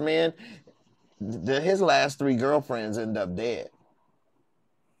dangerous men? His last 3 girlfriends end up dead.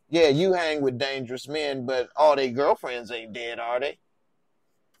 Yeah, you hang with dangerous men, but all their girlfriends ain't dead, are they?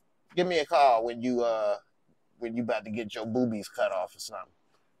 Give me a call when you about to get your boobies cut off or something.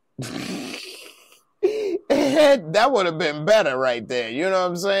 That would have been better right there. You know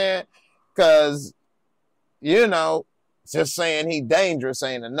what I'm saying? Because, just saying he dangerous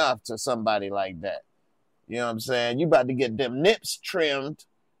ain't enough to somebody like that. You know what I'm saying? You about to get them nips trimmed.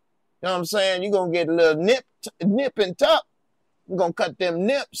 You know what I'm saying? You're going to get a little nip and tuck. We're going to cut them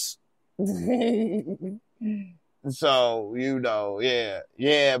nips. So,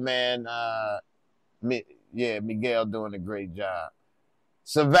 yeah, man. Miguel doing a great job.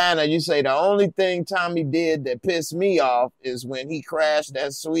 Savannah, you say the only thing Tommy did that pissed me off is when he crashed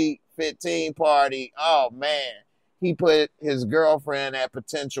that Sweet 15 party. Oh, man. He put his girlfriend at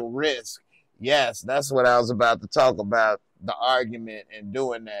potential risk. Yes, that's what I was about to talk about, the argument and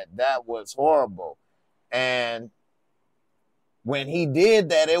doing that. That was horrible. And when he did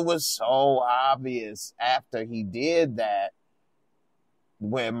that, it was so obvious after he did that.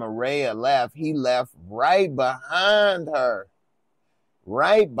 When Maria left, he left right behind her.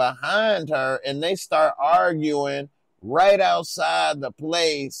 And they start arguing right outside the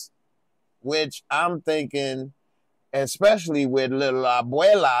place, which I'm thinking, especially with little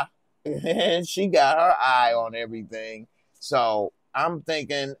abuela, she got her eye on everything. So I'm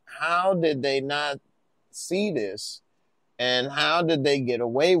thinking, how did they not see this? And how did they get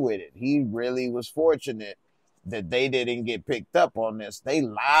away with it? He really was fortunate that they didn't get picked up on this. They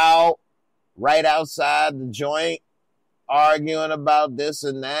loud right outside the joint, arguing about this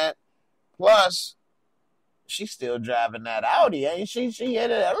and that. Plus, she's still driving that Audi, ain't she? She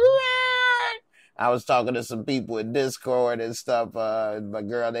hit it. I was talking to some people in Discord and stuff. My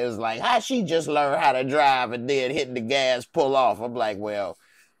girl, they was like, how she just learned how to drive and then hitting the gas, pull off? I'm like, well,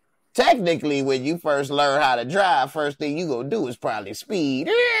 technically, when you first learn how to drive, first thing you gonna do is probably speed.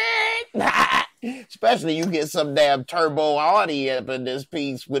 Especially you get some damn turbo Audi up in this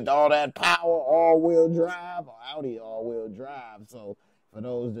piece with all that power, all-wheel drive, or Audi all-wheel drive. So for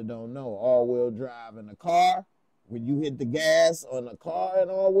those that don't know, all-wheel drive in a car, when you hit the gas on a car in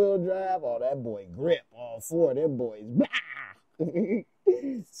all-wheel drive, oh, that boy grip, all 4 of them boys.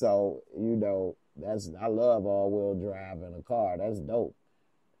 So, I love all-wheel drive in a car. That's dope.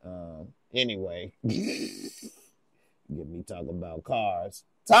 Anyway, get me talking about cars.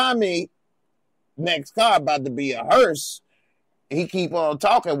 Tommy, next car about to be a hearse. He keep on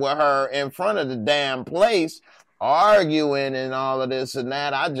talking with her in front of the damn place, arguing and all of this and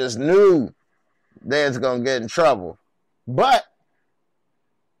that. I just knew they was going to get in trouble. But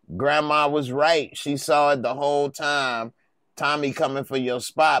Grandma was right. She saw it the whole time. Tommy coming for your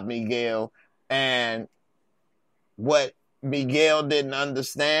spot, Miguel. And what Miguel didn't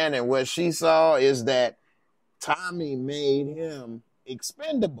understand and what she saw is that Tommy made him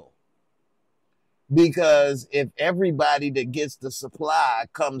expendable. Because if everybody that gets the supply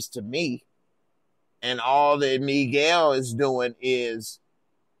comes to me, and all that Miguel is doing is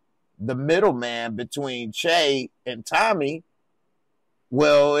the middleman between Che and Tommy,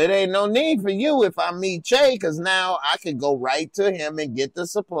 well, it ain't no need for you if I meet Che, because now I could go right to him and get the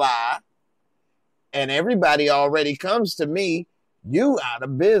supply, and everybody already comes to me. You out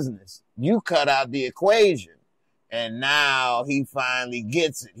of business. You cut out the equation. And now he finally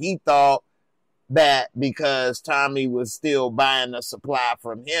gets it. He thought that because Tommy was still buying the supply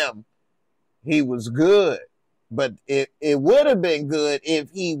from him, he was good. But it would have been good if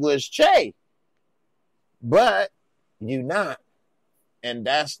he was Che. But you not. And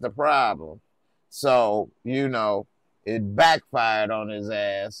that's the problem. So, it backfired on his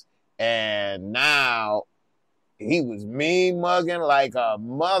ass. And now he was mean mugging like a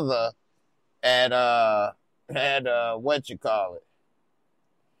mother at what you call it?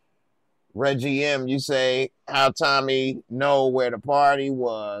 Reggie M, you say how Tommy know where the party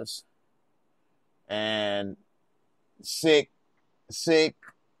was. And sick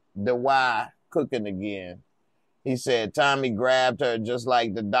the Y cooking again. He said Tommy grabbed her just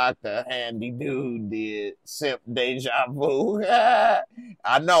like the Dr. Handy Dude did. Simp deja vu. I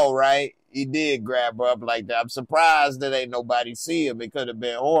know, right? He did grab her up like that. I'm surprised that ain't nobody see him. It could have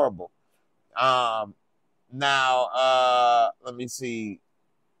been horrible. Now, let me see.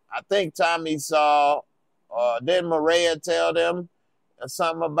 I think Tommy saw, didn't Maria tell them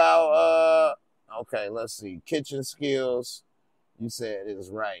something about, okay, let's see. Kitchen skills. You said it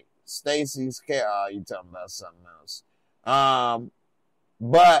was right. Stacy's care. Oh, you talking about something else.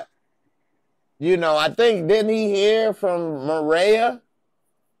 But, I think, didn't he hear from Maria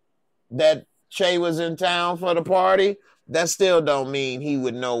that Che was in town for the party? That still don't mean he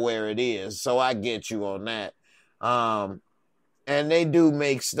would know where it is. So I get you on that. And they do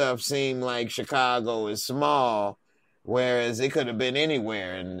make stuff seem like Chicago is small, whereas it could have been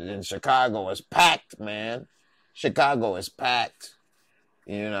anywhere. And Chicago is packed, man. Chicago is packed.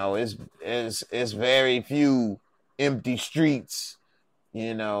 It's very few empty streets,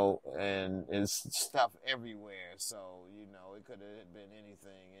 and it's stuff everywhere. So, it could have been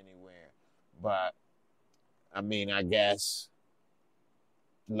anything, anywhere. But, I guess,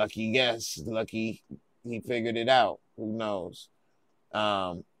 lucky guess, lucky he figured it out. Who knows?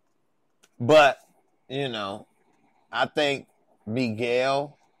 But, I think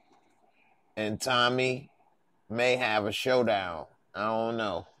Miguel and Tommy may have a showdown. I don't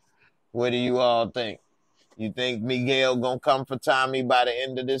know. What do you all think? You think Miguel gonna come for Tommy by the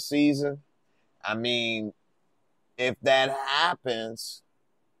end of this season? If that happens,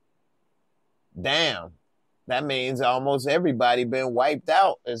 damn, that means almost everybody been wiped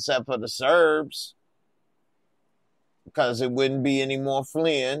out except for the Serbs, because it wouldn't be any more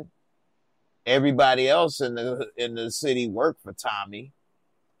Flynn. Everybody else in the city worked for Tommy,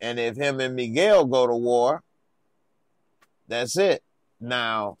 and if him and Miguel go to war, that's it.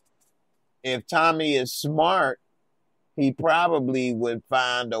 Now, if Tommy is smart, he probably would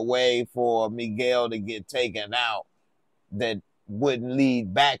find a way for Miguel to get taken out that wouldn't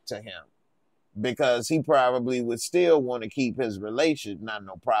lead back to him, because he probably would still want to keep his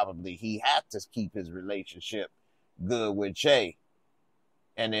he had to keep his relationship good with Che.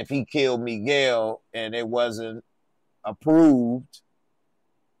 And if he killed Miguel and it wasn't approved,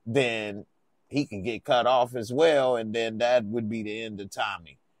 then he could get cut off as well, and then that would be the end of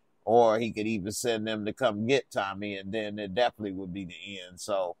Tommy. Or he could even send them to come get Tommy, and then it definitely would be the end.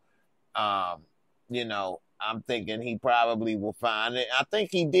 So, I'm thinking he probably will find it. I think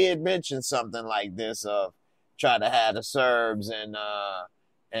he did mention something like this of try to have the Serbs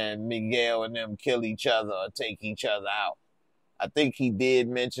and Miguel and them kill each other or take each other out. I think he did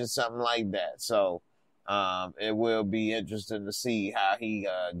mention something like that. So, it will be interesting to see how he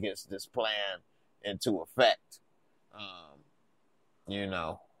gets this plan into effect.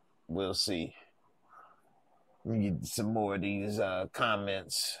 We'll see. Let me get some more of these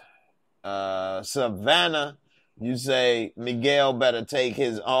comments. Savannah, you say Miguel better take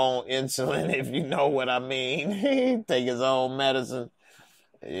his own insulin, if you know what I mean. Take his own medicine.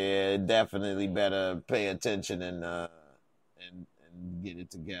 Yeah, definitely better pay attention and get it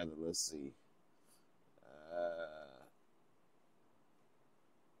together. Let's see.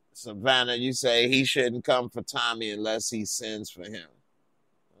 Savannah, you say he shouldn't come for Tommy unless he sends for him.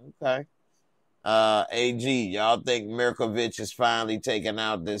 Okay. AG, y'all think Mirkovic is finally taken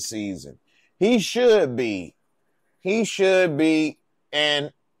out this season? He should be. He should be,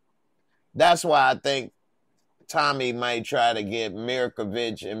 and that's why I think Tommy might try to get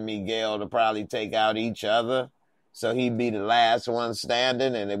Mirkovic and Miguel to probably take out each other, so he'd be the last one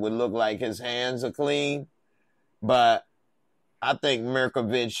standing, and it would look like his hands are clean. But I think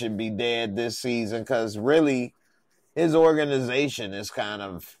Mirkovic should be dead this season because really his organization is kind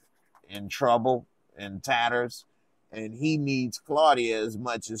of in trouble, in tatters, and he needs Claudia as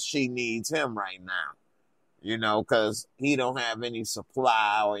much as she needs him right now, you know, because he don't have any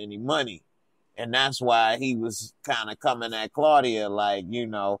supply or any money. And that's why he was kind of coming at Claudia like, you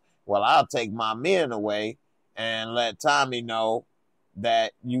know, well, I'll take my men away and let Tommy know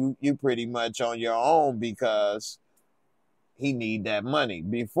that you pretty much on your own because he need that money.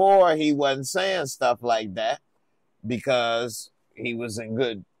 Before, he wasn't saying stuff like that because he was in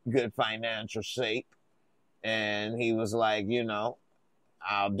good financial shape. And he was like, you know,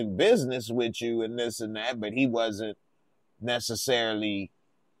 I'll do business with you and this and that. But he wasn't necessarily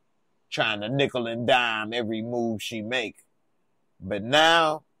trying to nickel and dime every move she make. But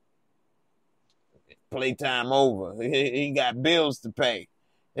now, playtime over. He got bills to pay.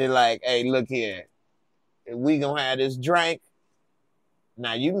 He's like, hey, look here. If we gonna have this drink,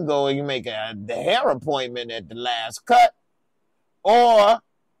 now you can go and you make the hair appointment at the last cut, or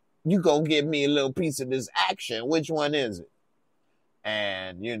you go give me a little piece of this action. Which one is it?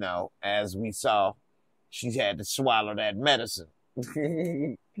 And, you know, as we saw, she had to swallow that medicine.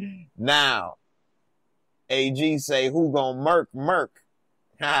 Now, AG say, who gonna murk?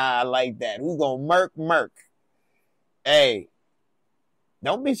 I like that. Who gonna murk? Hey,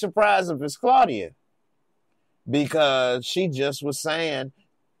 don't be surprised if it's Claudia. Because she just was saying,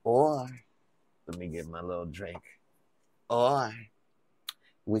 or, let me get my little drink, or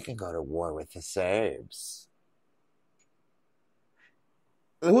we can go to war with the Serbs.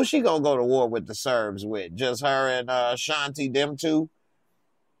 Who's she gonna go to war with the Serbs with? Just her and Shanti, them two?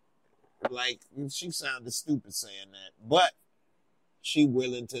 Like, she sounded stupid saying that. But she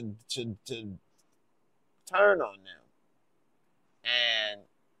willing to turn on them. And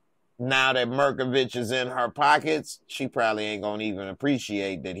now that Mirkovic is in her pockets, she probably ain't gonna even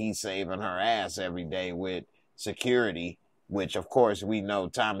appreciate that he's saving her ass every day with security, which of course we know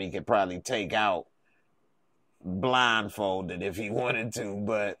Tommy could probably take out blindfolded if he wanted to.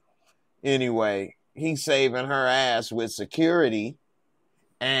 But anyway, he's saving her ass with security,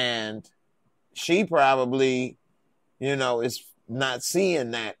 and she probably, you know, is not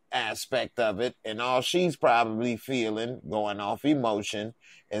seeing that aspect of it, and all she's probably feeling, going off emotion,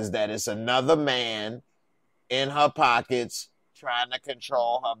 is that it's another man in her pockets trying to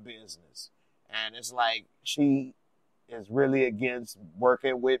control her business. And it's like she is really against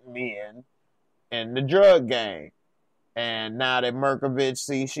working with men in the drug game. And now that Mirkovic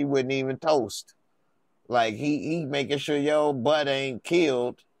sees, she wouldn't even toast. Like, he making sure your butt ain't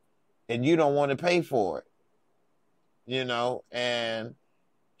killed and you don't want to pay for it. You know, and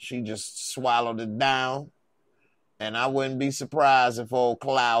she just swallowed it down. And I wouldn't be surprised if old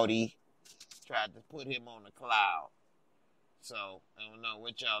Cloudy tried to put him on the cloud. So, I don't know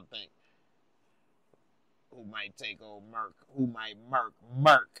what y'all think. Who might take old Merc? Who might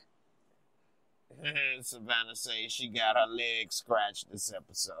Merc? Savannah says she got her leg scratched this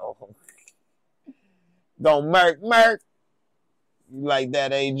episode. Don't Merc. You like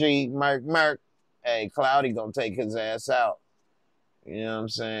that, AG? Merc. Hey, Cloudy gonna take his ass out. You know what I'm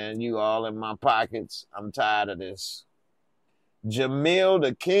saying? You all in my pockets. I'm tired of this. Jamil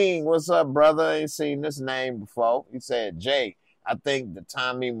the King, what's up, brother? Ain't seen this name before. He said, Jay, I think the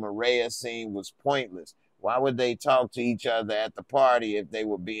Tommy Maria scene was pointless. Why would they talk to each other at the party if they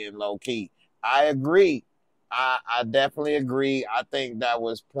were being low-key? I agree. I definitely agree. I think that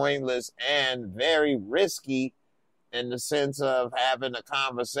was pointless and very risky in the sense of having a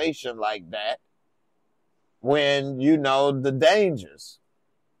conversation like that when you know the dangers.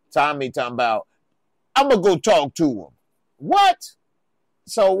 Tommy talking about, I'm going to go talk to him. What?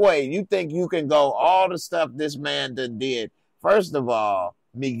 So wait, you think you can go all the stuff this man did? First of all,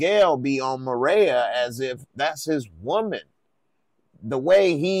 Miguel be on Maria as if that's his woman. The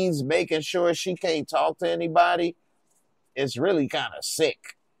way he's making sure she can't talk to anybody, it's really kind of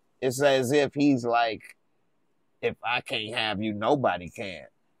sick. It's as if he's like, if I can't have you, nobody can.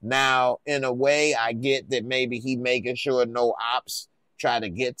 Now, in a way, I get that maybe he making sure no ops try to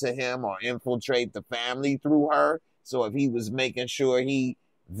get to him or infiltrate the family through her. So if he was making sure he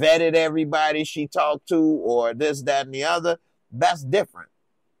vetted everybody she talked to or this, that, and the other, that's different.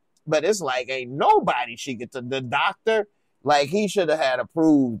 But it's like, ain't nobody she get to. The doctor, like, he should have had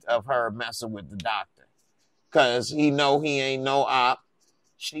approved of her messing with the doctor. Because he know he ain't no op.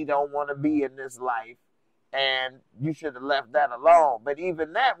 She don't want to be in this life. and you should have left that alone. But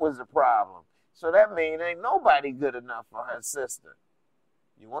even that was a problem. So that means ain't nobody good enough for her sister.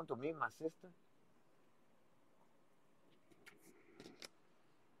 You want to meet my sister?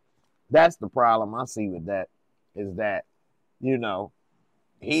 That's the problem I see with that, is that, you know,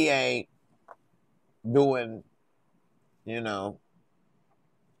 he ain't doing, you know,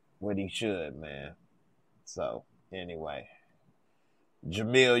 what he should, man. So, anyway.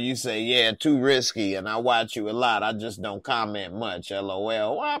 Jamil, you say, yeah, too risky, and I watch you a lot. I just don't comment much, LOL.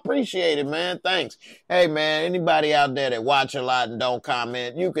 Well, I appreciate it, man. Thanks. Hey, man, anybody out there that watch a lot and don't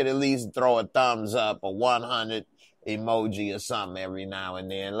comment, you could at least throw a thumbs up, a 100 emoji or something every now and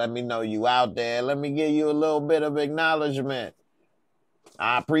then. Let me know you out there. Let me give you a little bit of acknowledgement.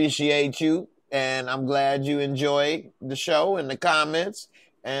 I appreciate you, and I'm glad you enjoy the show and the comments.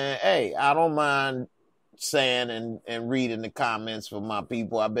 And, hey, I don't mind saying and reading the comments for my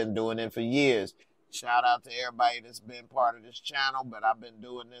people. I've been doing it for years. Shout out to everybody that's been part of this channel, but I've been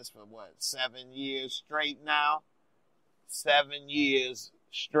doing this for, 7 years straight now? 7 years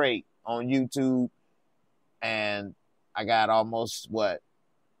straight on YouTube. And I got almost,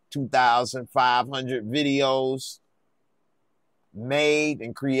 2,500 videos made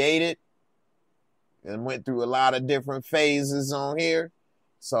and created, and went through a lot of different phases on here.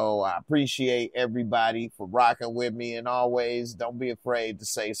 So I appreciate everybody for rocking with me, and always don't be afraid to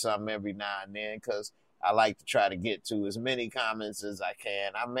say something every now and then, because I like to try to get to as many comments as I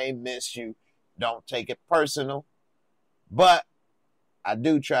can. I may miss you. Don't take it personal, but I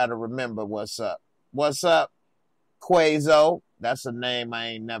do try to remember what's up. What's up, Quazo? That's a name I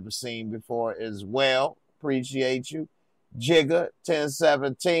ain't never seen before as well. Appreciate you. Jigga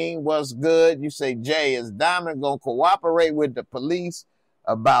 1017, what's good? You say, Jay, is Diamond gonna cooperate with the police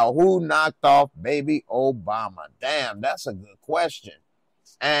about who knocked off baby Obama? Damn, that's a good question.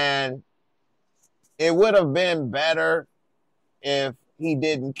 And it would have been better if he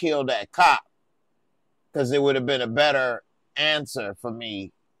didn't kill that cop, because it would have been a better answer for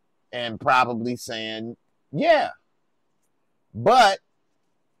me, and probably saying, yeah. But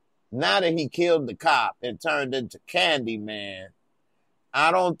now that he killed the cop and turned into Candyman,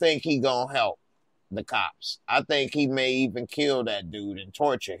 I don't think he gonna help the cops. I think he may even kill that dude and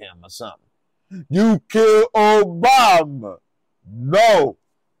torture him or something. You killed Obama. No.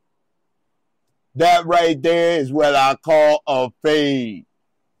 That right there is what I call a fade.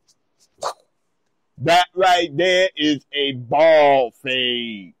 That right there is a ball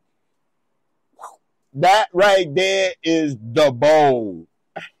fade. That right there is the bowl.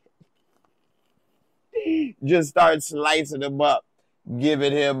 Just start slicing him up,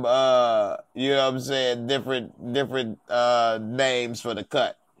 giving him, you know what I'm saying, different names for the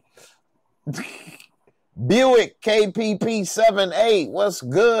cut. Buick KPP78, what's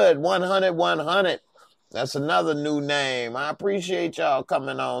good? 100. That's another new name. I appreciate y'all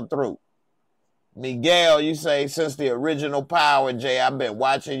coming on through. Miguel, you say, since the original Power, Jay, I've been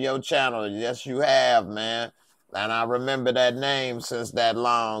watching your channel. Yes, you have, man. And I remember that name since that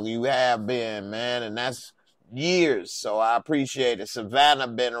long. You have been, man, and that's years. So I appreciate it. Savannah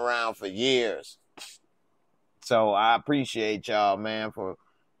been around for years. So I appreciate y'all, man, for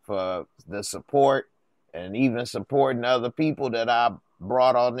the support, and even supporting other people that I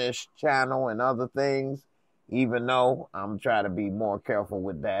brought on this channel and other things, even though I'm trying to be more careful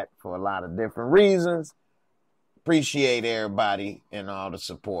with that for a lot of different reasons. Appreciate everybody and all the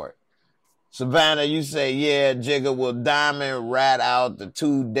support. Savannah, you say, yeah, Jigga, will Diamond rat out the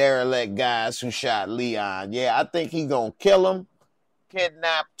 2 derelict guys who shot Leon? Yeah, I think he gonna kill them,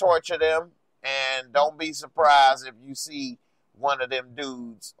 kidnap, torture them, and don't be surprised if you see one of them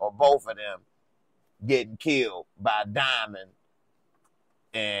dudes or both of them getting killed by Diamond,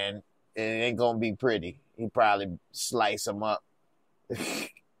 and it ain't gonna be pretty. He probably slice them up.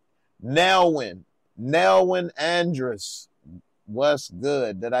 Nelwyn Andrus, what's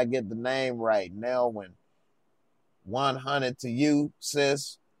good? Did I get the name right? Nelwyn, 100 to you,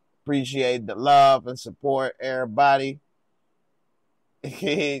 sis. Appreciate the love and support, everybody.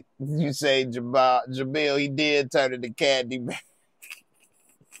 You say, Jamil, he did turn into Candyman.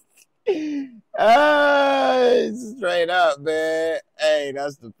 Straight up, man. Hey,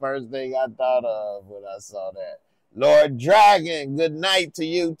 that's the first thing I thought of when I saw that. Lord Dragon, good night to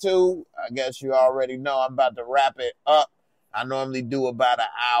you too. I guess you already know I'm about to wrap it up. I normally do about an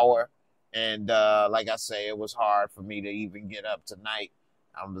hour, and like I say, it was hard for me to even get up tonight.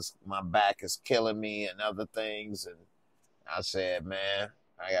 My back is killing me and other things, and I said, man,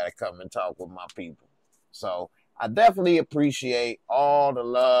 I gotta come and talk with my people. So I definitely appreciate all the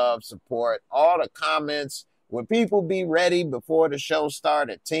love, support, all the comments. When people be ready before the show start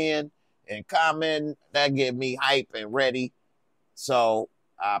at 10, and commenting. That get me hype and ready. So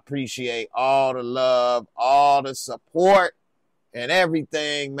I appreciate all the love, all the support, and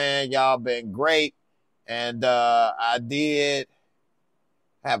everything, man. Y'all been great. And I did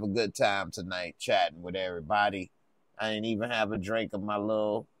have a good time tonight chatting with everybody. I didn't even have a drink of my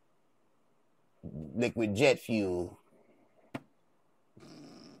little liquid jet fuel.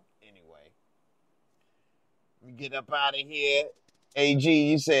 Anyway, we get up out of here. AG,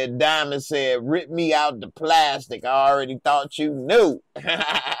 you said Diamond said, rip me out the plastic. I already thought you knew.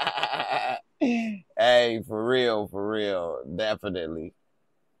 Hey, for real. Definitely.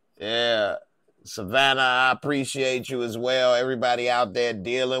 Yeah. Savannah, I appreciate you as well. Everybody out there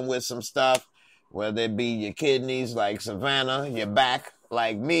dealing with some stuff, whether it be your kidneys like Savannah, your back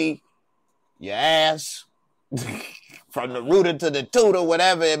like me, your ass, from the rooter to the tutor,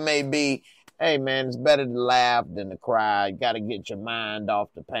 whatever it may be. Hey, man, it's better to laugh than to cry. You got to get your mind off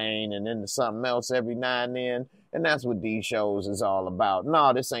the pain and into something else every now and then. And that's what these shows is all about.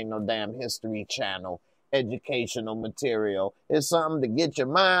 No, this ain't no damn History Channel, educational material. It's something to get your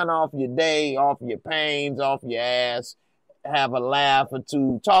mind off your day, off your pains, off your ass, have a laugh or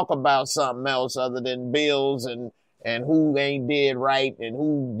two, talk about something else other than bills and who ain't did right and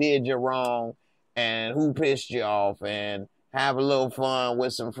who did you wrong and who pissed you off, and have a little fun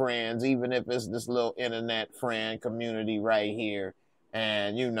with some friends, even if it's this little internet friend community right here.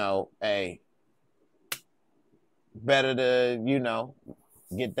 And, hey, better to,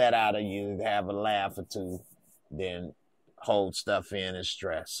 get that out of you, have a laugh or two, than hold stuff in and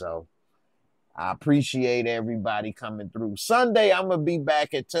stress. So I appreciate everybody coming through. Sunday, I'm going to be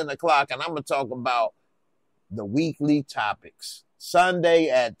back at 10 o'clock, and I'm going to talk about the weekly topics. Sunday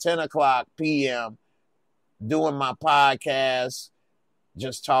at 10 o'clock p.m., doing my podcast,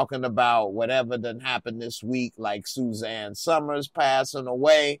 just talking about whatever done happened this week, like Suzanne Summers passing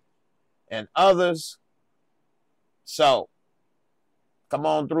away and others. So come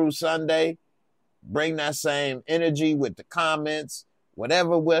on through Sunday, bring that same energy with the comments,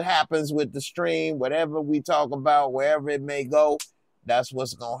 whatever what happens with the stream, whatever we talk about, wherever it may go, that's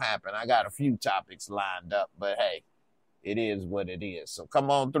what's going to happen. I got a few topics lined up, but hey, it is what it is. So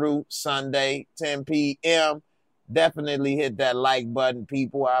come on through Sunday, 10 p.m. Definitely hit that like button,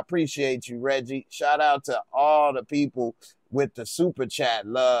 people. I appreciate you, Reggie. Shout out to all the people with the super chat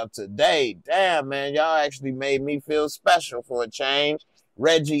love today. Damn, man, y'all actually made me feel special for a change.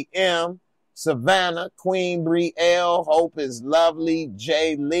 Reggie M, Savannah, Queen Bree L, Hope is Lovely,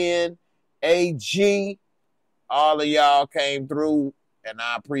 Jay Lynn, AG. All of y'all came through, and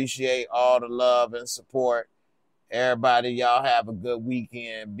I appreciate all the love and support. Everybody, y'all have a good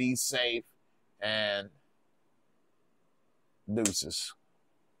weekend. Be safe, and deuces.